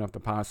would open up the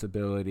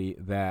possibility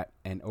that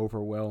an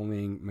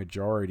overwhelming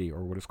majority,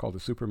 or what is called a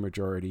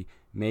supermajority,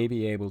 may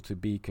be able to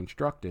be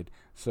constructed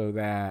so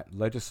that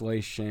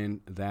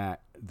legislation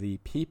that the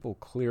people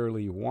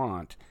clearly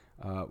want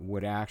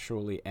would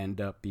actually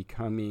end up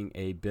becoming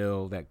a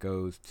bill that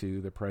goes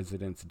to the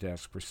president's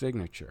desk for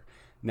signature.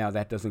 Now,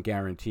 that doesn't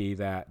guarantee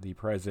that the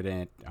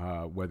president,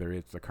 whether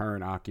it's the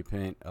current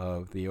occupant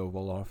of the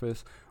Oval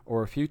Office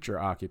or a future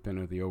occupant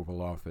of the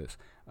Oval Office,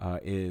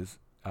 is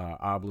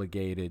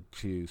obligated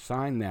to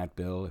sign that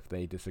bill. If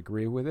they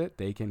disagree with it,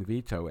 they can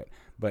veto it.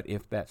 But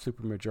if that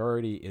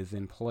supermajority is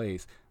in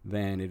place,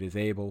 then it is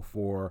able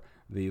for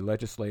the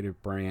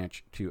legislative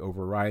branch to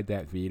override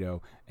that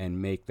veto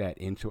and make that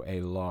into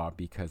a law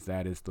because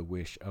that is the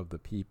wish of the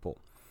people.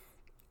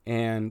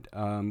 And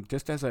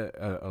just as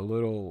a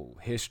little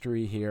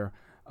history here,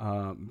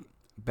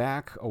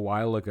 back a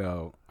while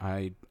ago,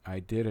 I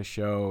did a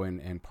show,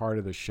 and part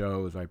of the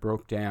show is I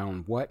broke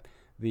down what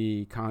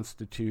the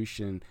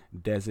Constitution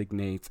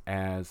designates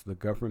as the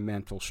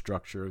governmental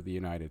structure of the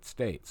United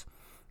States.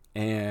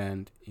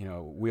 And,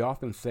 we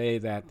often say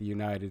that the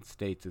United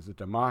States is a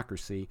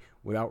democracy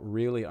without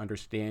really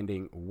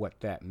understanding what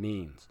that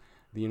means.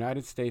 The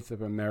United States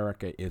of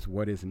America is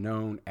what is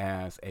known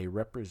as a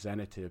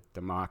representative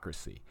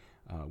democracy.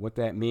 What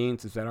that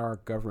means is that our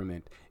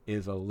government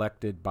is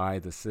elected by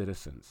the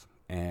citizens.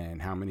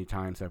 And how many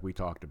times have we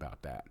talked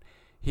about that?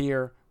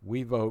 Here,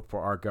 we vote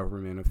for our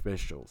government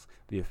officials.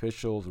 The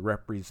officials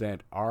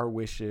represent our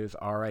wishes,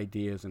 our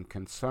ideas, and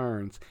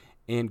concerns,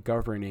 in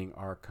governing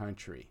our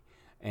country.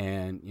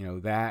 And,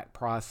 that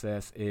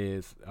process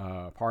is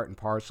part and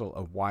parcel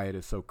of why it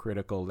is so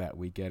critical that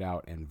we get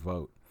out and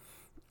vote.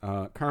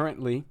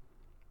 Currently,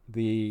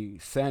 the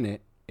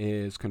Senate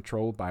is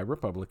controlled by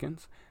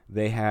Republicans.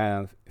 They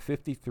have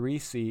 53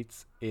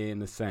 seats in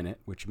the Senate,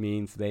 which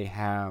means they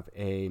have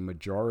a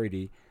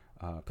majority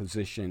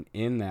position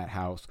in that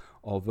House,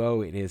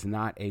 although it is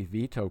not a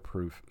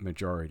veto-proof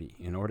majority.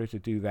 In order to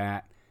do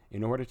that,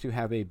 in order to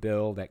have a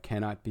bill that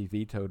cannot be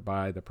vetoed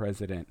by the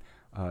president,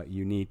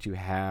 you need to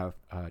have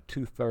a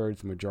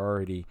 2/3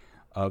 majority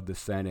of the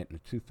Senate and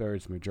a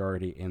 2/3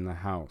 majority in the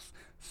House.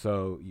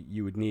 So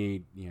you would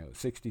need,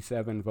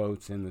 67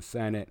 votes in the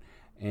Senate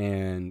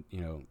and,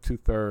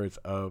 2/3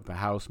 of the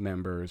House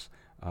members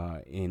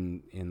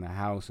in the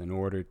House in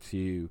order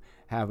to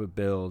have a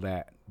bill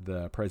that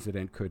the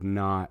president could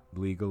not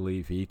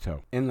legally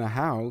veto. In the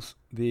House,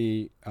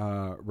 the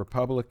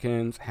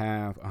Republicans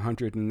have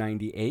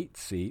 198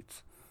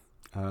 seats.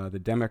 The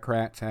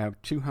Democrats have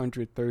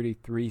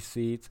 233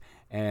 seats,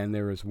 and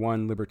there is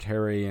one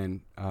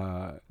Libertarian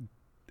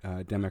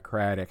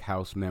Democratic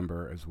House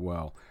member as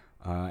well.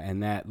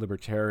 And that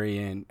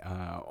Libertarian,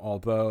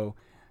 although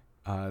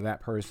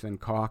that person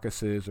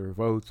caucuses or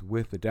votes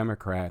with the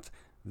Democrats,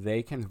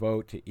 they can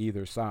vote to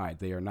either side.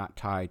 They are not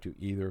tied to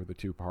either of the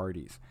two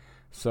parties.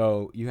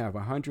 So you have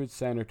 100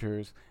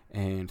 senators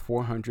and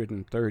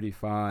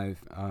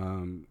 435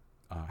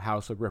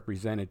 House of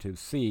Representatives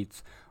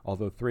seats,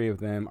 although 3 of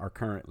them are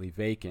currently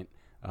vacant,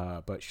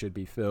 but should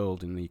be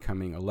filled in the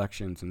coming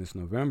elections in this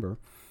November.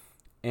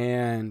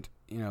 And,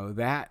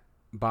 that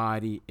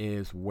body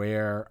is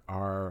where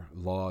our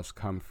laws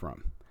come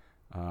from.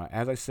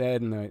 As I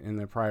said in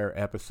the prior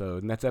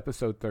episode, and that's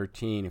episode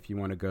 13 if you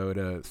want to go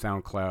to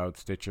SoundCloud,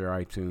 Stitcher,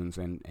 iTunes,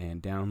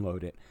 and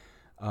download it,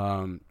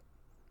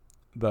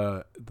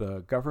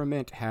 the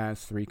government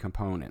has 3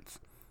 components.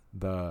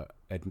 The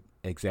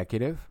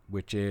executive,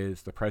 which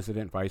is the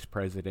president, vice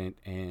president,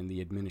 and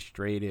the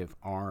administrative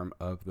arm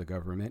of the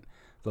government.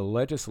 The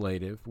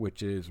legislative,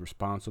 which is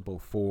responsible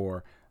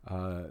for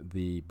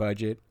the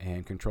budget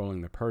and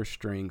controlling the purse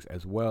strings,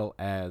 as well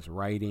as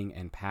writing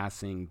and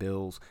passing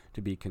bills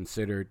to be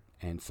considered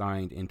and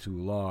signed into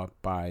law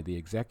by the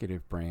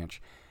executive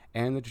branch.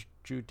 And the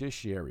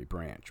judiciary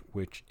branch,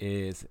 which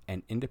is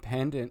an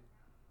independent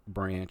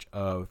branch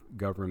of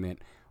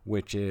government,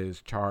 which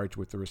is charged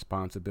with the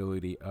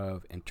responsibility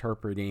of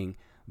interpreting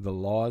the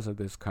laws of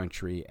this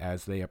country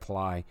as they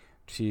apply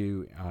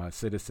to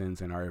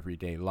citizens in our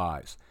everyday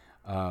lives.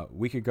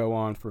 We could go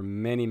on for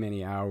many,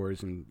 many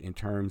hours in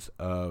terms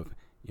of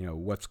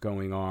what's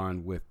going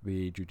on with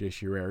the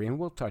judiciary, and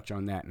we'll touch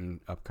on that in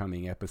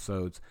upcoming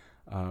episodes.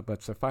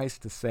 But suffice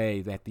to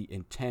say that the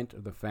intent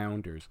of the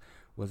founders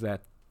was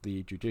that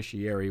the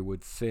judiciary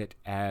would sit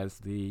as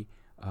the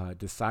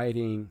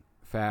deciding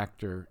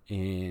factor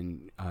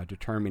in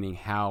determining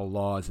how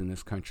laws in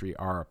this country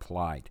are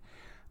applied.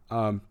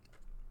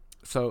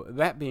 So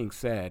that being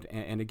said,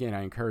 and again,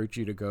 I encourage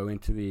you to go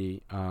into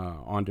the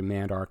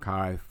on-demand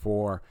archive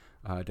for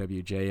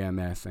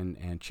WJMS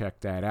and check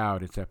that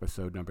out. It's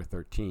episode number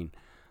 13.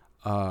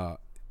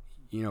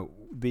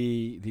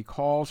 The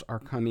calls are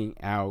coming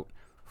out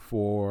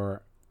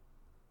for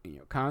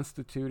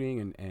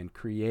constituting and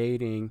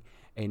creating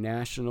a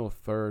national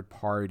third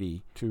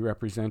party to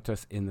represent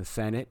us in the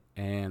Senate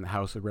and the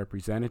House of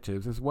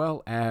Representatives, as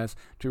well as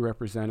to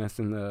represent us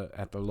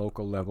at the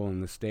local level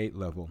and the state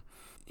level.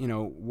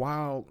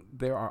 While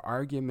there are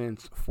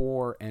arguments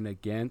for and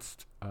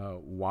against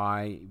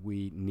why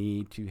we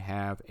need to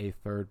have a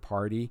third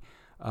party,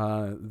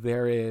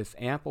 there is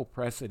ample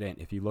precedent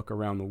if you look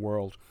around the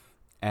world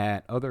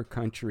at other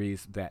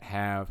countries that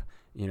have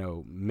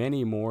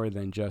many more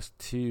than just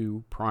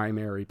 2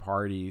 primary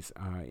parties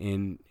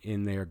in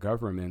their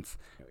governments.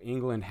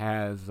 England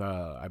has,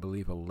 I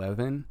believe,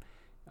 11.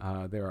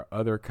 There are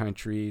other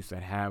countries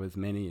that have as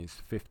many as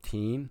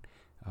 15.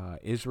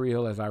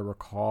 Israel, as I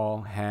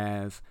recall,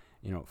 has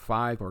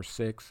 5 or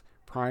 6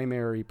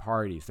 primary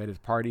parties. That is,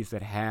 parties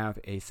that have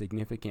a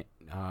significant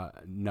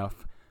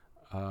enough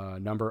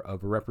number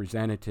of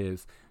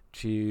representatives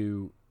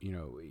to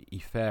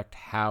effect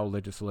how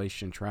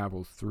legislation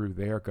travels through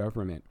their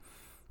government.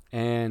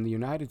 And the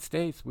United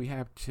States, we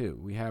have 2.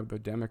 We have the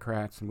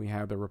Democrats and we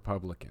have the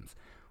Republicans,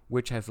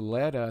 which has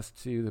led us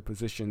to the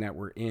position that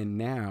we're in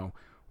now,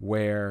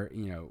 where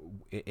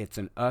it's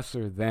an us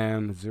or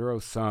them, zero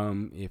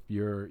sum. If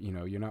you're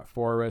not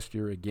for us,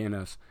 you're against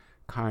us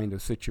kind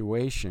of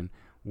situation,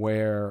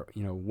 where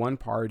one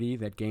party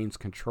that gains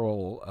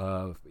control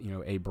of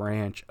a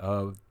branch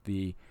of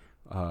the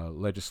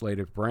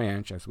legislative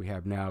branch, as we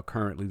have now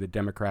currently, the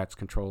Democrats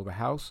control the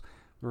House,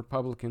 the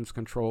Republicans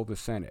control the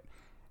Senate.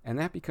 And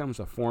that becomes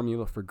a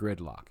formula for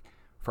gridlock.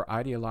 For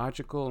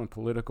ideological and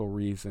political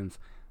reasons,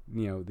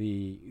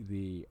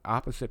 the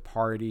opposite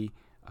party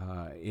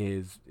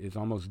is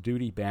almost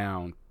duty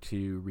bound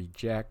to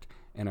reject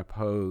and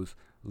oppose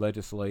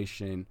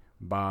legislation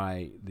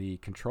by the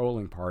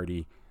controlling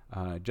party,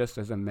 just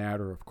as a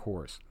matter of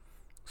course.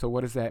 So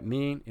what does that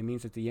mean? It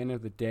means at the end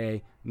of the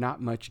day,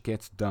 not much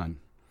gets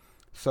done.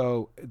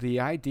 So the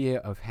idea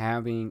of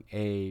having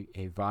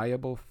a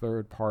viable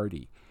third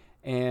party,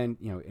 and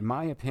in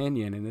my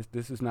opinion, and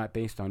this is not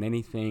based on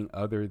anything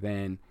other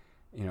than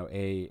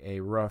a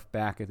rough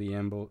back of the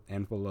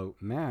envelope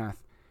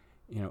math,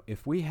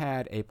 if we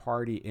had a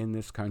party in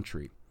this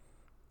country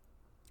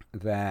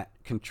that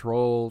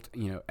controlled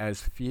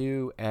as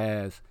few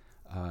as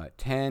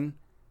 10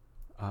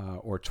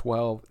 or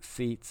 12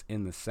 seats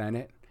in the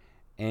Senate,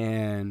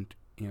 and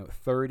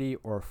 30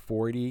 or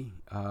 40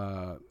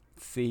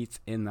 seats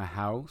in the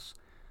House,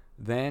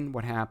 then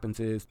what happens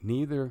is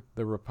neither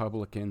the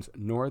Republicans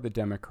nor the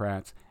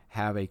Democrats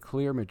have a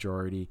clear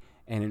majority,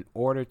 and in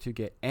order to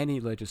get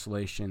any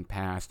legislation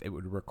passed, it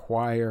would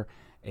require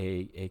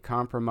a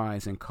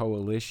compromise and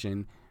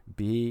coalition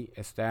be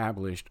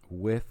established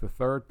with the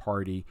third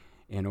party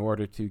in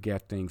order to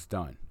get things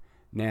done.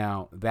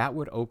 Now, that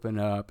would open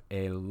up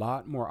a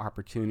lot more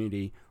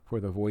opportunity for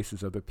the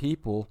voices of the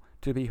people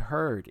to be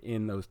heard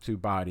in those two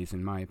bodies,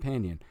 in my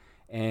opinion.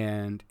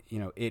 And,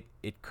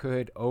 it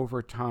could,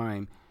 over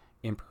time,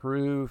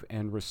 improve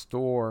and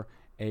restore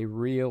a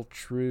real,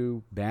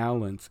 true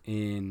balance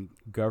in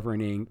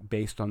governing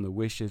based on the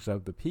wishes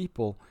of the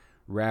people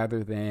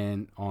rather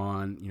than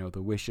on,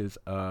 the wishes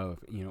of,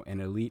 an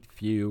elite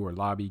few or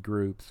lobby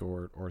groups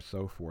or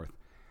so forth.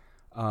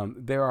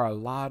 There are a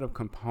lot of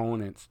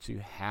components to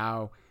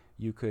how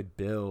you could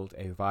build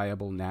a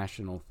viable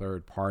national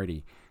third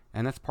party.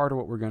 And that's part of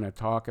what we're going to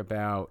talk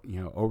about,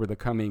 over the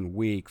coming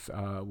weeks.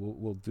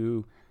 We'll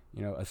do,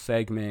 a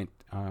segment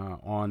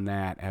on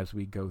that as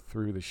we go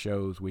through the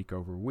shows week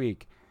over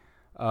week.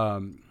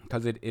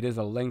 Because it is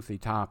a lengthy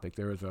topic.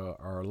 There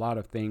are a lot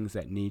of things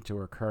that need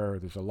to occur.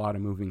 There's a lot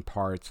of moving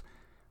parts.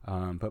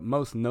 But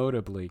most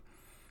notably,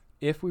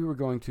 if we were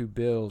going to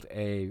build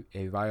a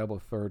viable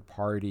third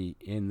party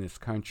in this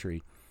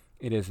country,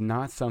 it is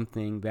not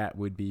something that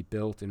would be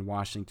built in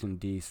Washington,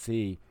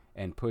 D.C.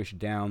 and pushed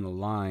down the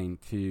line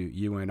to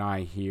you and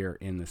I here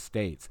in the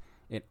States.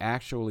 It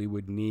actually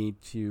would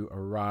need to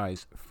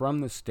arise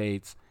from the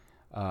states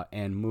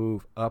and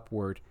move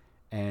upward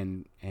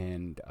and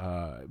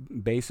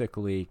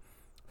basically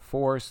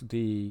force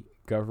the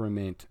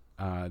government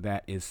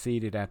that is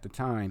seated at the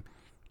time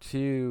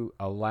to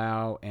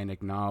allow and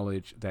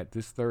acknowledge that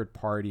this third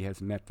party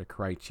has met the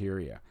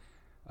criteria.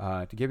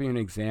 To give you an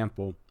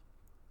example,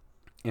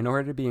 in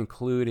order to be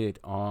included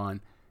on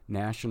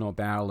national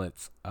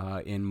ballots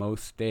in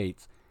most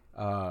states,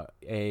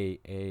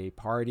 a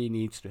party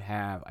needs to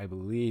have, I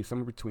believe,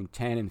 somewhere between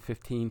 10 and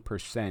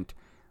 15%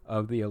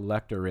 of the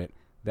electorate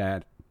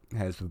that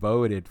has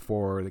voted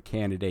for the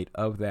candidate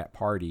of that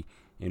party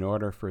in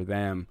order for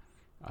them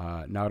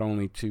not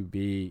only to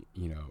be,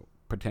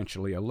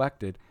 potentially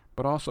elected,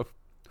 but also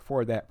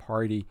for that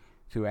party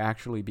to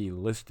actually be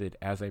listed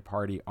as a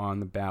party on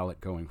the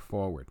ballot going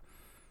forward.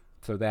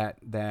 So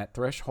that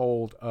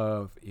threshold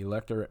of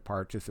electorate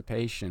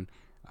participation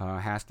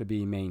has to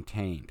be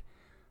maintained.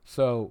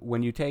 So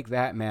when you take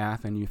that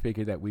math and you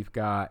figure that we've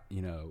got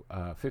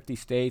 50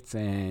 states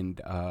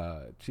and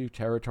 2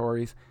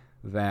 territories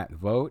that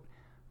vote,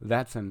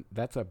 that's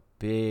a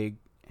big,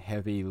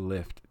 heavy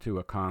lift to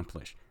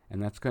accomplish,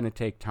 and that's going to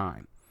take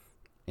time.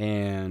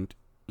 And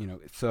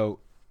so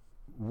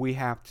we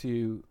have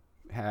to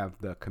have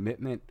the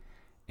commitment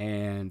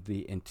and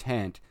the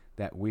intent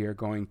that we are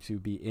going to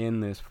be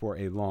in this for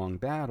a long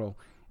battle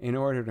in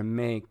order to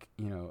make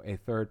a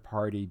third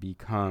party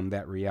become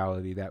that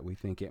reality that we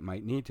think it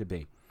might need to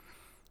be.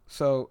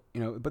 So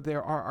but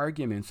there are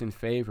arguments in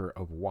favor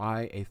of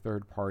why a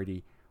third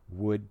party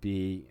would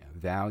be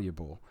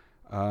valuable.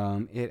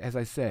 As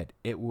I said,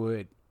 it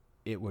would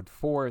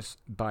force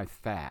by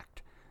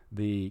fact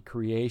the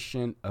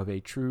creation of a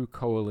true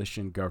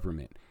coalition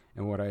government.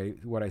 And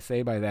what I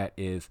say by that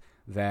is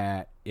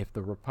that if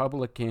the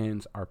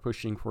Republicans are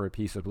pushing for a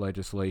piece of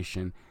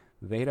legislation,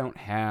 they don't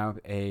have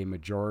a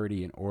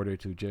majority in order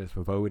to just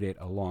vote it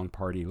along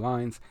party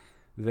lines.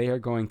 They are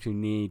going to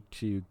need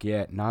to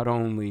get not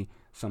only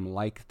some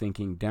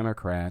like-thinking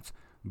Democrats,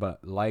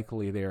 but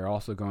likely they are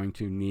also going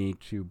to need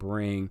to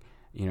bring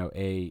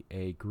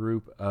a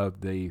group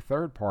of the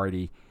third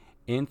party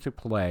into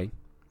play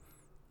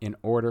in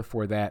order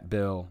for that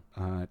bill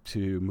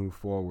to move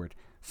forward.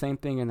 Same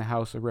thing in the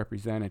House of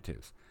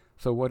Representatives.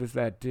 So what does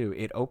that do?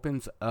 It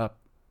opens up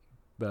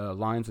the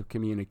lines of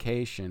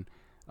communication,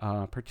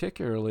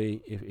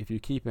 particularly if you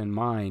keep in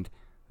mind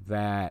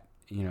that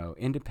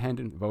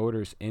independent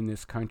voters in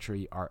this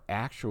country are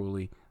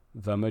actually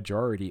the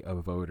majority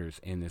of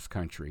voters in this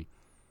country.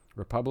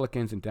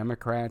 Republicans and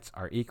Democrats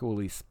are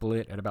equally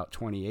split at about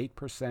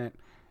 28%,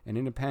 and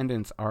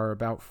independents are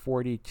about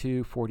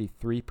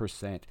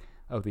 43%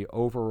 of the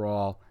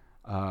overall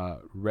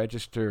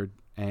registered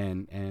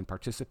and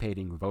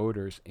participating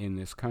voters in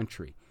this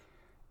country.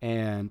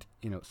 And,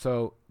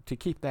 so to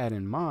keep that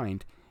in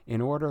mind,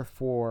 in order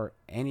for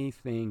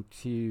anything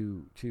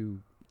to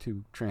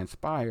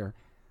transpire,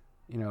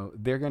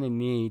 they're going to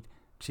need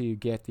to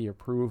get the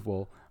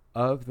approval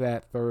of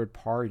that third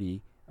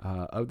party,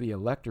 of the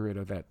electorate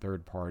of that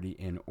third party,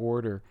 in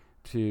order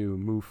to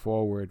move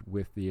forward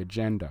with the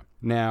agenda.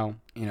 Now,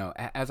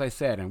 as I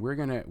said, and we're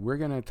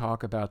gonna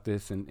talk about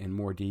this in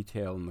more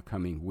detail in the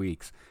coming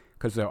weeks,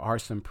 because there are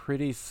some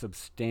pretty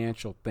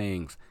substantial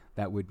things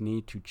that would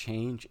need to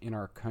change in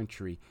our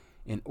country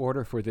in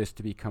order for this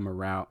to become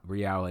a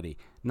reality,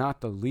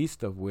 not the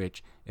least of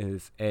which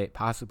is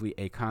possibly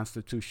a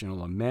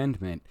constitutional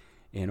amendment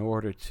in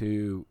order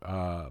to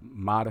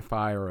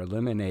modify or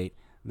eliminate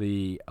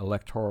the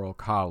Electoral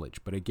College.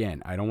 But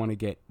again, I don't want to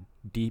get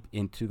deep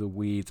into the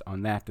weeds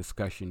on that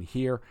discussion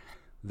here.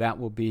 That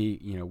will be,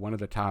 one of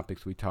the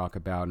topics we talk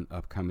about in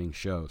upcoming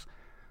shows.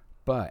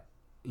 But,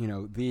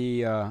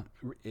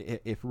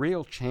 if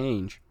real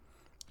change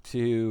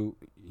to,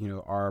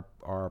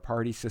 our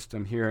party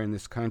system here in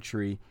this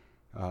country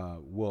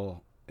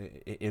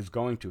is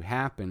going to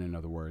happen, in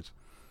other words,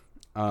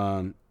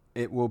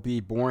 it will be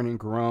born and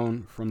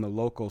grown from the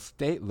local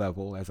state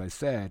level, as I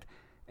said,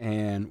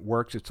 and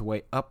works its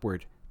way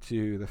upward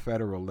to the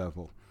federal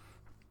level.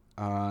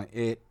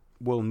 It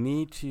will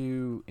need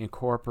to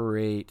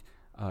incorporate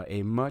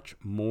a much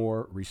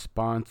more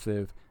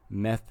responsive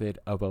method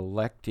of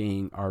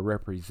electing our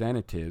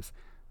representatives,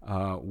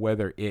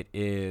 whether it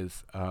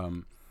is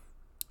a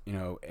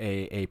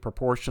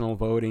proportional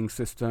voting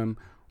system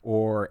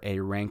or a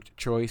ranked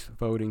choice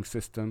voting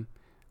system,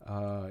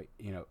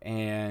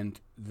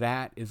 and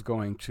that is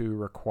going to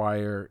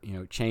require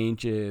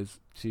changes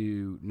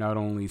to not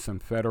only some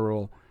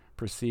federal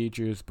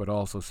procedures but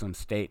also some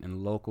state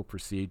and local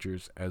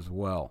procedures as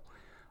well.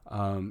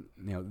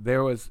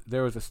 There was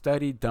a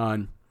study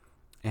done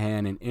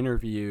and an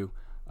interview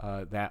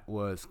that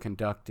was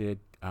conducted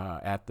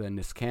at the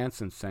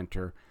Niskansen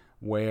Center,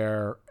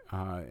 where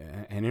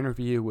an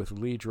interview with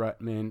Lee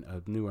Drutman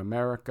of New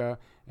America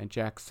and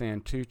Jack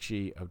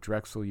Santucci of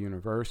Drexel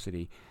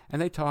University,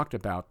 and they talked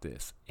about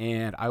this.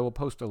 And I will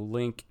post a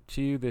link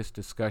to this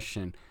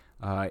discussion.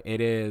 It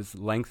is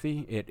lengthy.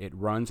 It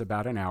runs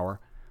about an hour,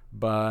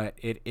 but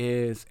it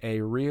is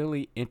a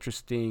really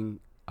interesting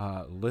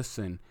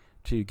listen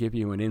to give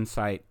you an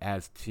insight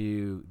as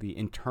to the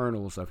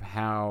internals of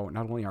how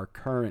not only our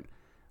current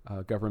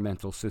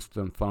governmental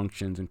system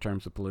functions in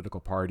terms of political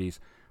parties,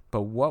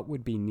 but what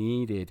would be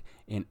needed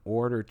in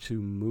order to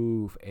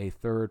move a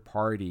third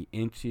party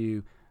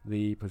into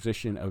the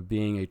position of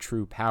being a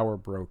true power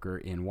broker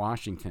in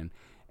Washington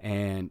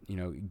and,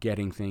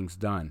 getting things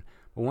done.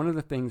 But one of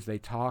the things they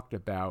talked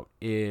about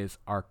is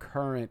our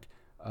current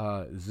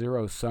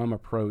zero-sum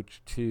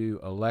approach to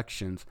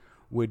elections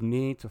would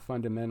need to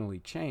fundamentally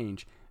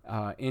change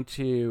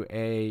into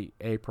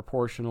a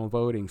proportional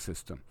voting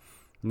system.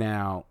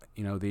 Now,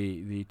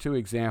 the two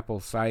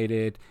examples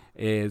cited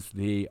is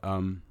the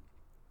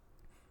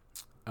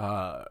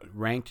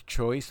ranked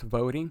choice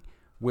voting,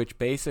 which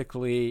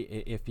basically,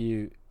 if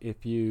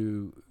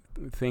you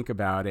think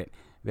about it,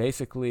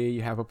 basically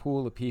you have a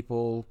pool of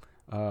people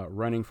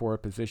running for a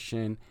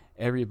position.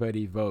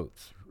 Everybody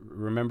votes.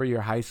 Remember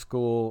your high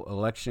school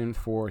election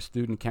for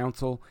student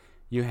council?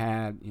 You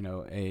had,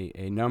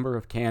 a number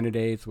of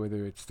candidates,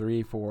 whether it's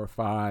 3, 4,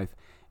 5,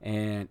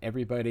 and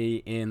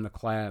everybody in the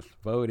class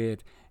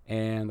voted,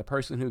 and the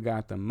person who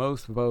got the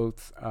most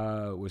votes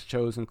was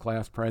chosen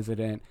class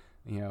president.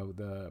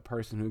 The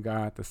person who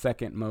got the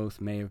second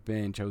most may have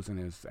been chosen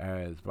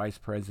as vice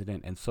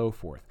president, and so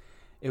forth.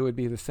 It would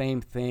be the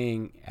same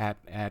thing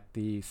at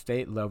the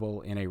state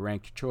level in a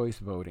ranked choice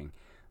voting.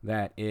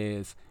 That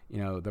is,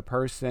 the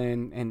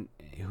person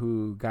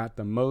who got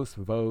the most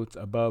votes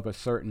above a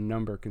certain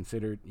number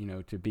considered,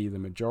 to be the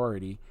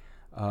majority,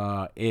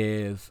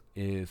 is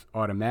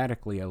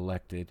automatically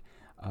elected.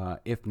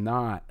 If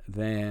not,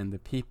 then the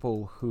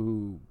people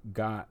who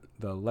got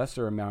the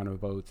lesser amount of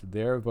votes,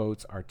 their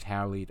votes are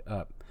tallied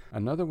up.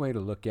 Another way to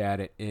look at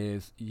it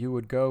is you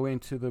would go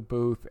into the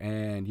booth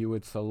and you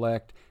would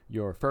select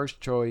your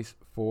first choice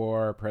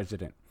for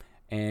president,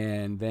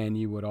 and then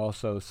you would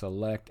also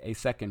select a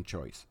second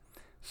choice,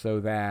 so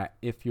that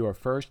if your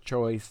first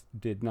choice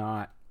did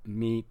not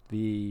meet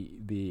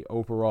the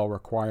overall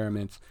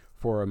requirements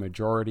for a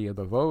majority of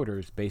the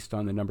voters based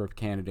on the number of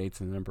candidates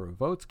and the number of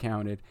votes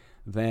counted,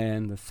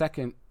 then the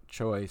second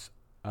choice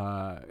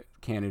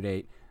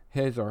candidate,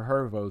 his or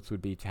her votes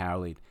would be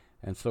tallied,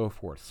 and so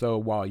forth. So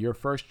while your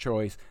first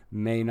choice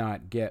may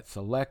not get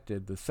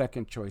selected, the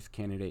second choice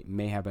candidate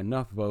may have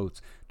enough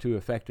votes to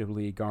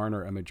effectively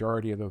garner a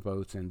majority of the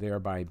votes and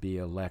thereby be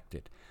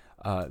elected.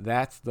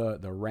 That's the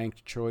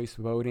ranked choice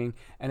voting,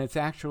 and it's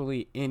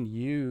actually in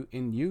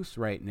use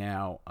right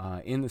now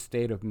in the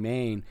state of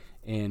Maine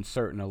in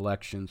certain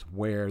elections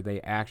where they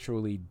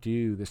actually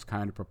do this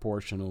kind of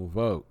proportional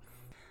vote.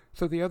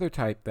 So the other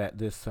type that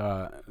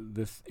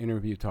this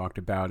interview talked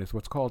about is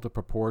what's called the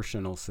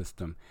proportional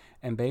system,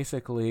 and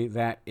basically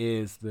that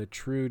is the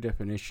true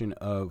definition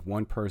of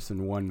one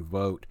person, one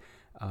vote.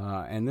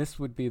 And this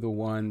would be the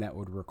one that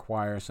would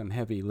require some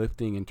heavy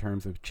lifting in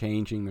terms of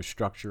changing the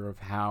structure of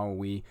how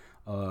we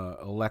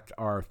elect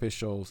our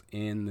officials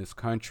in this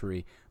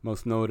country.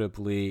 Most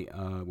notably,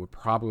 would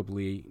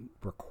probably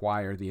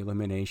require the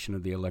elimination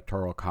of the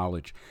Electoral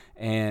College.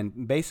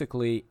 And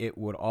basically, it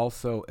would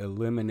also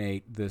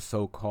eliminate the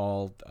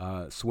so-called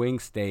swing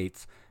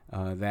states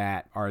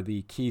that are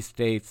the key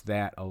states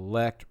that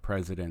elect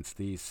presidents,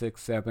 the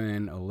 6,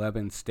 7,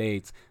 11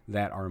 states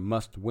that are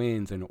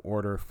must-wins in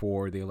order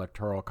for the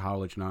Electoral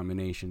College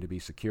nomination to be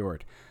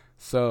secured.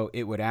 So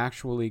it would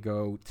actually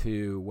go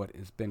to what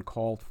has been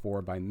called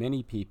for by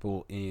many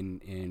people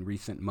in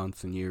recent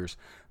months and years,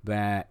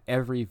 that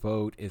every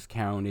vote is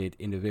counted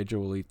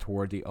individually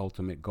toward the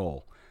ultimate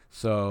goal.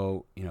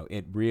 So,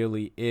 it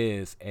really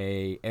is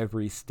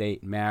every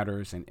state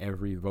matters and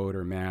every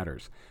voter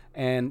matters.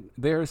 And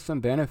there is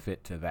some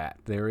benefit to that.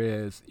 There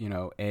is,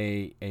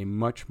 a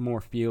much more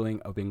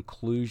feeling of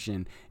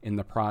inclusion in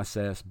the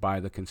process by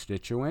the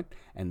constituent,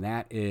 and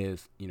that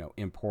is,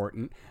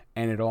 important.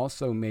 And it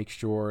also makes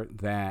sure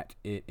that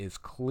it is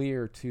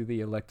clear to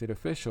the elected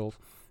officials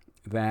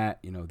that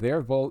their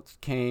votes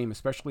came,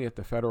 especially at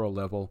the federal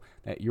level,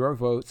 that your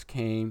votes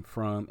came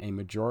from a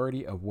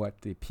majority of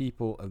what the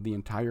people of the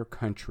entire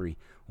country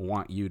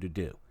want you to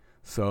do.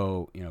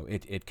 So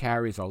it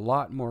carries a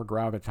lot more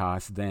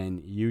gravitas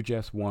than you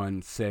just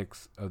won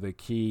 6 of the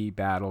key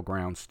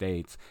battleground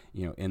states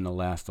in the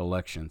last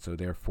election, so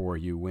therefore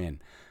you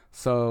win.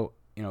 So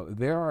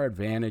there are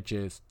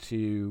advantages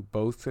to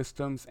both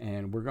systems,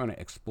 and we're going to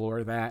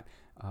explore that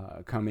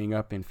coming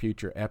up in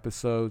future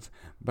episodes,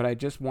 but I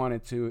just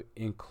wanted to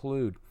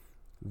include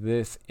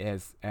this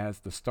as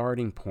the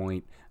starting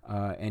point,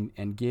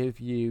 and give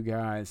you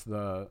guys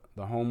the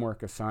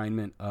homework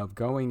assignment of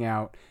going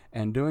out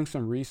and doing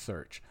some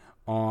research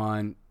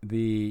on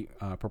the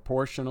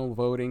proportional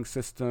voting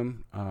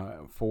system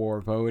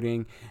for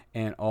voting,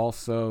 and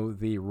also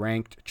the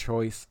ranked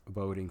choice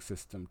voting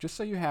system, just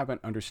so you have an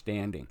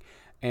understanding.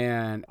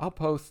 And I'll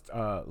post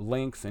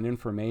links and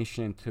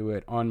information to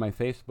it on my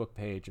Facebook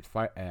page at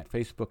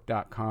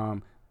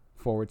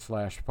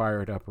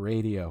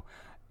facebook.com/firedupradio.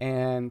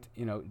 And,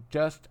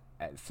 just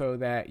so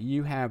that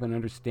you have an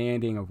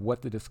understanding of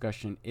what the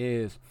discussion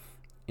is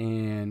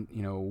and,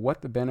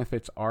 what the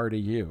benefits are to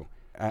you.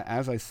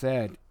 As I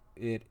said,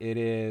 it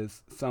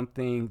is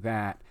something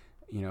that,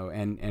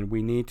 and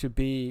we need to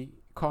be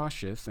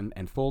cautious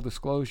and full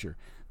disclosure.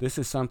 This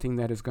is something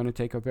that is going to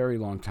take a very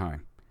long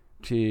time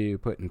to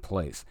put in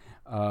place,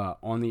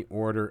 on the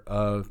order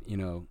of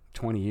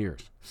 20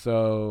 years.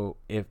 So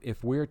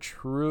if we're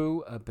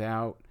true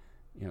about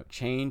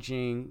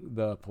changing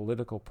the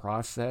political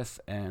process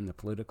and the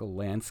political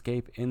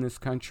landscape in this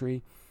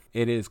country,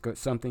 it is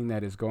something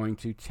that is going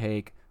to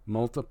take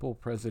multiple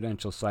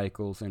presidential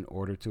cycles in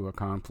order to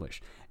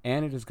accomplish,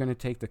 and it is going to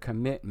take the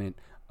commitment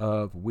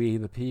of we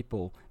the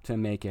people to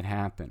make it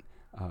happen.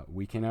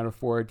 We cannot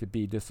afford to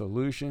be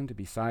disillusioned, to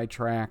be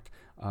sidetracked,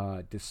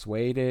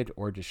 dissuaded,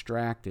 or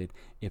distracted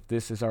if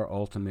this is our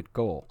ultimate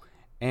goal.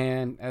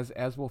 And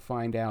as we'll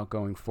find out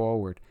going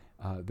forward,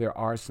 there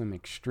are some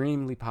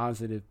extremely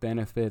positive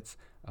benefits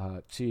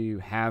to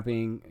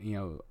having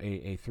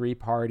a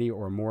 3-party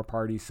or more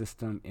party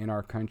system in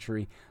our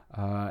country,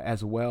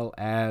 as well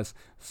as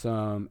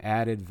some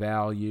added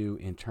value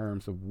in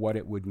terms of what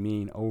it would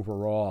mean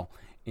overall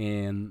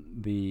in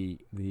the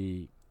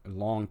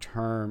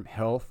long-term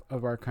health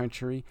of our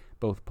country,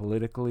 both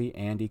politically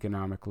and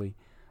economically.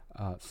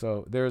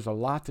 So there's a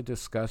lot to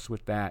discuss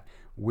with that.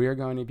 We're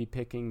going to be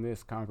picking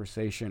this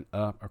conversation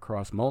up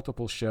across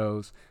multiple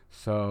shows.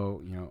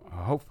 So,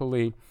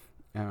 hopefully,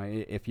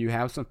 if you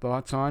have some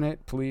thoughts on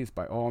it, please,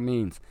 by all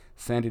means,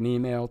 send an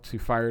email to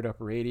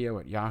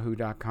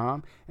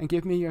firedupradio@yahoo.com and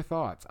give me your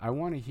thoughts. I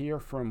want to hear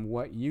from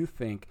what you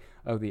think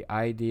of the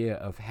idea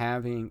of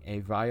having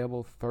a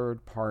viable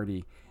third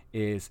party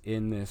is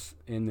in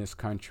this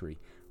country.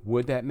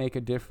 Would that make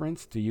a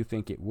difference? Do you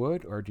think it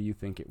would, or do you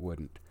think it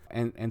wouldn't?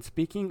 And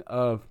speaking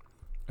of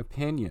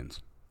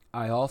opinions,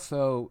 I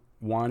also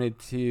wanted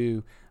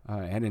to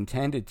and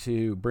intended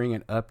to bring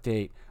an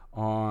update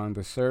on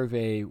the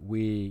survey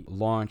we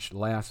launched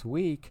last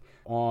week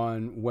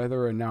on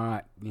whether or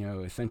not,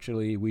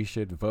 essentially we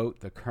should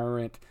vote the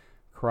current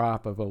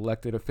crop of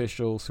elected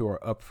officials who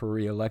are up for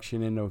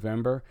re-election in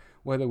November,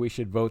 whether we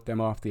should vote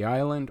them off the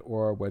island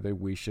or whether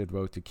we should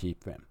vote to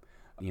keep them.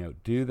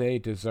 Do they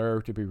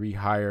deserve to be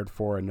rehired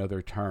for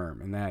another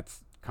term? And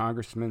that's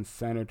congressmen,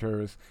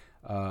 senators,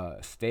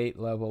 state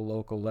level,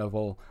 local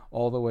level,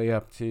 all the way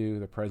up to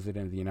the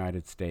President of the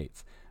United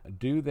States.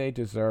 Do they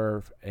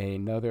deserve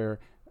another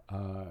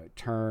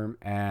term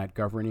at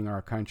governing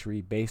our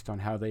country based on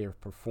how they have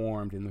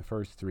performed in the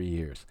first 3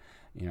 years?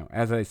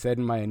 As I said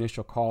in my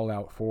initial call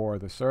out for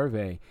the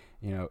survey,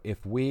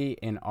 if we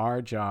in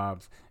our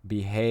jobs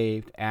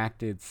behaved,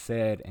 acted,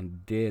 said,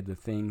 and did the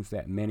things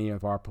that many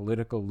of our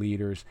political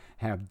leaders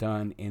have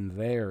done in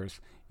theirs,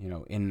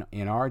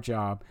 in our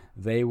job,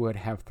 they would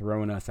have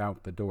thrown us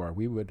out the door.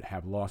 We would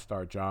have lost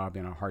our job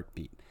in a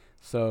heartbeat.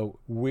 So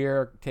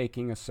we're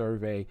taking a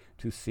survey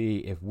to see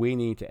if we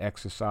need to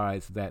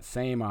exercise that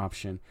same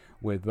option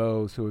with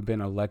those who have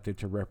been elected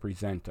to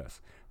represent us.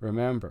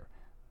 Remember,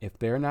 if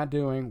they're not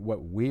doing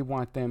what we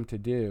want them to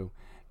do,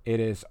 it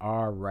is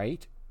our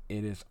right,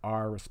 it is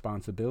our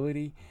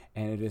responsibility,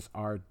 and it is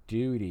our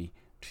duty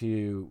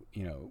to,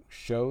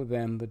 show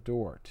them the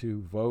door,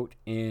 to vote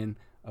in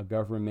a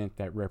government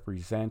that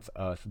represents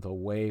us the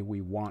way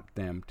we want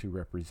them to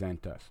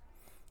represent us.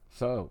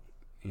 So,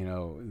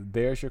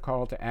 there's your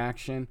call to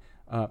action.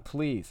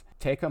 Please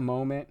take a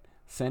moment,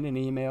 send an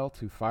email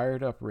to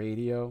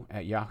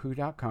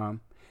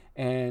firedupradio@yahoo.com,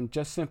 and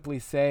just simply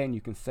say, and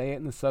you can say it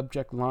in the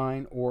subject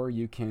line, or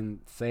you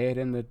can say it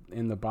in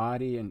the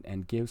body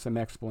and give some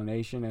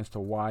explanation as to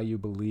why you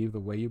believe the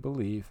way you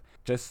believe.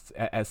 Just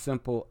as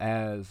simple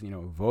as,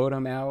 vote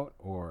them out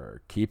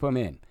or keep them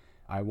in.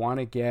 I want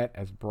to get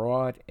as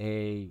broad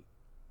a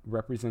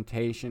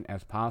representation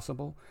as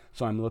possible.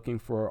 So I'm looking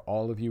for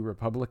all of you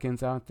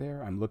Republicans out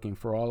there. I'm looking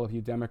for all of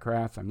you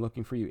Democrats. I'm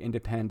looking for you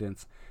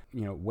independents.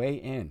 Weigh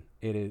in.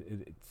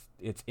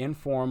 It's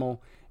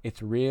informal.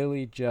 It's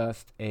really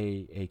just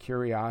a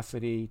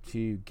curiosity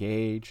to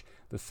gauge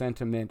the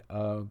sentiment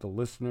of the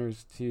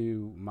listeners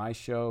to my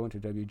show and to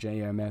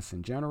WJMS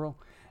in general.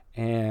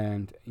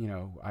 And,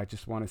 I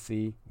just want to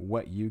see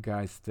what you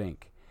guys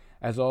think.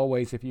 As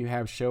always, if you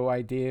have show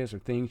ideas or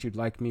things you'd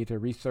like me to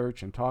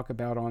research and talk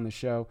about on the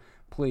show,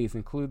 please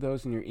include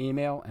those in your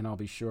email and I'll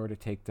be sure to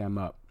take them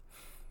up.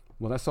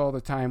 Well, that's all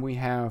the time we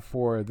have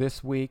for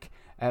this week.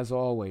 As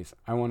always,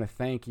 I want to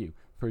thank you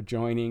for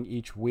joining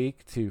each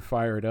week to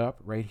Fire It Up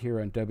right here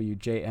on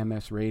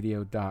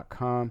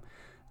WJMSradio.com.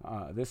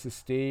 This is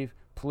Steve.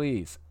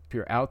 Please, if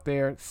you're out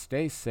there,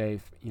 stay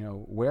safe.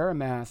 Wear a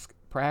mask,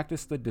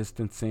 practice the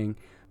distancing.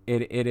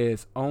 It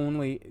is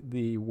only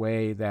the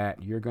way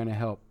that you're going to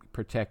help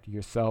protect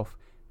yourself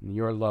and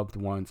your loved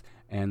ones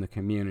and the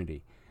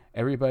community.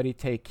 Everybody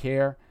take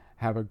care.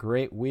 Have a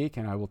great week,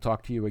 and I will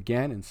talk to you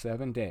again in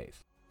 7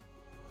 days.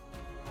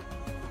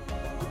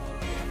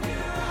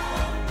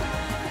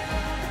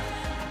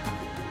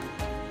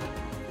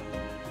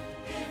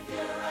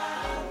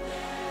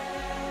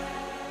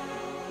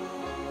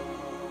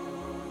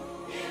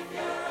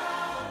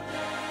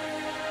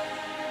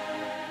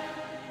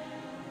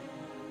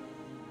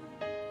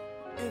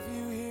 If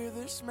you hear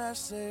this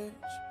message,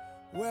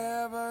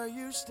 wherever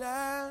you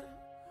stand,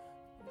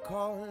 I'm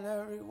calling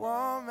every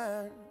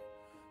woman,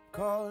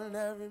 calling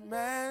every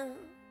man.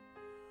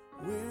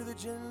 We're the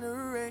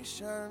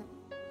generation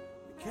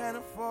we can't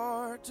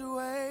afford to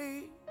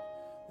wait.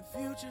 The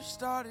future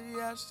started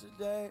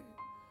yesterday,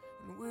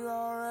 and we're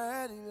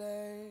already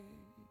late.